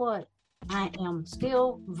guess what? I am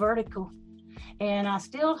still vertical, and I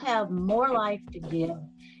still have more life to give.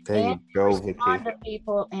 There you go, Vicky. To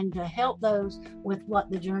people and to help those with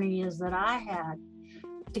what the journey is that I had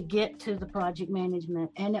to get to the project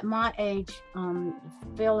management. And at my age,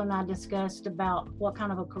 Phil and I discussed about what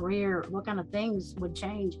kind of a career, what kind of things would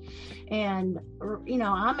change. And,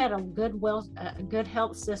 I'm at a good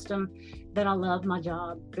health system that I love my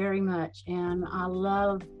job very much. And I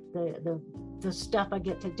love the stuff I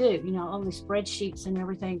get to do, all these spreadsheets and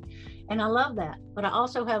everything. And I love that. But I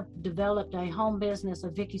also have developed a home business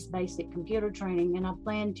of Vicky's Basic Computer Training, and I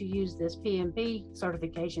plan to use this PMP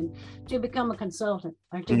certification to become a consultant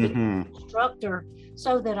or to be an instructor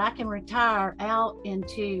so that I can retire out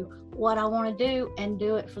into what I want to do and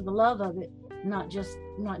do it for the love of it, not just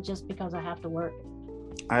because I have to work.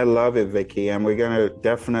 I love it, Vicky. And we're going to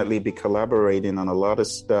definitely be collaborating on a lot of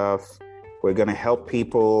stuff. We're going to help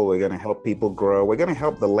people. We're going to help people grow. We're going to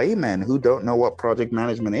help the layman who don't know what project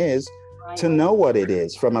management is to know what it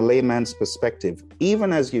is from a layman's perspective.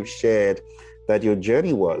 Even as you've shared that your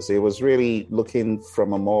journey it was really looking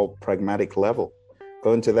from a more pragmatic level,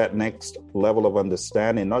 going to that next level of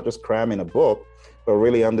understanding, not just cramming a book, but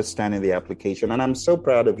really understanding the application. And I'm so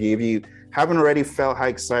proud of you. If you haven't already felt how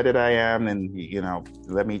excited I am, and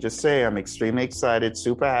let me just say I'm extremely excited,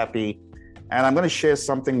 super happy. And I'm going to share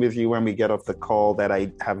something with you when we get off the call that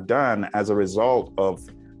I have done as a result of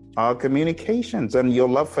our communications and your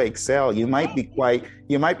love for Excel. You might be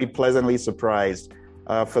pleasantly surprised.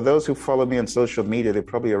 For those who follow me on social media, they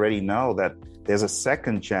probably already know that there's a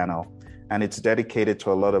second channel, and it's dedicated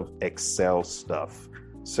to a lot of Excel stuff.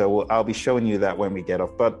 So I'll be showing you that when we get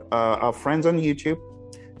off. But our friends on YouTube,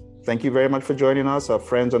 thank you very much for joining us. Our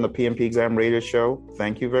friends on the PMP Exam Radio Show,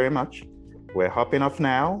 thank you very much. We're hopping off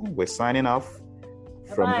now. We're signing off.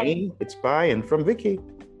 Bye-bye. From me, it's bye, and from Vicky.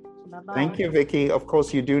 Bye-bye. Thank you, Vicky. Of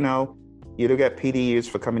course, you do know you do get PDUs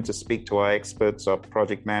for coming to speak to our experts, our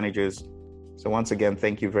project managers. So once again,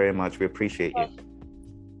 thank you very much. We appreciate you.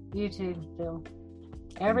 You too, Phil.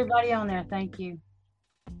 Everybody on there, thank you.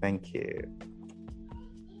 Thank you.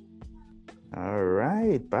 All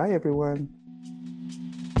right. Bye, everyone.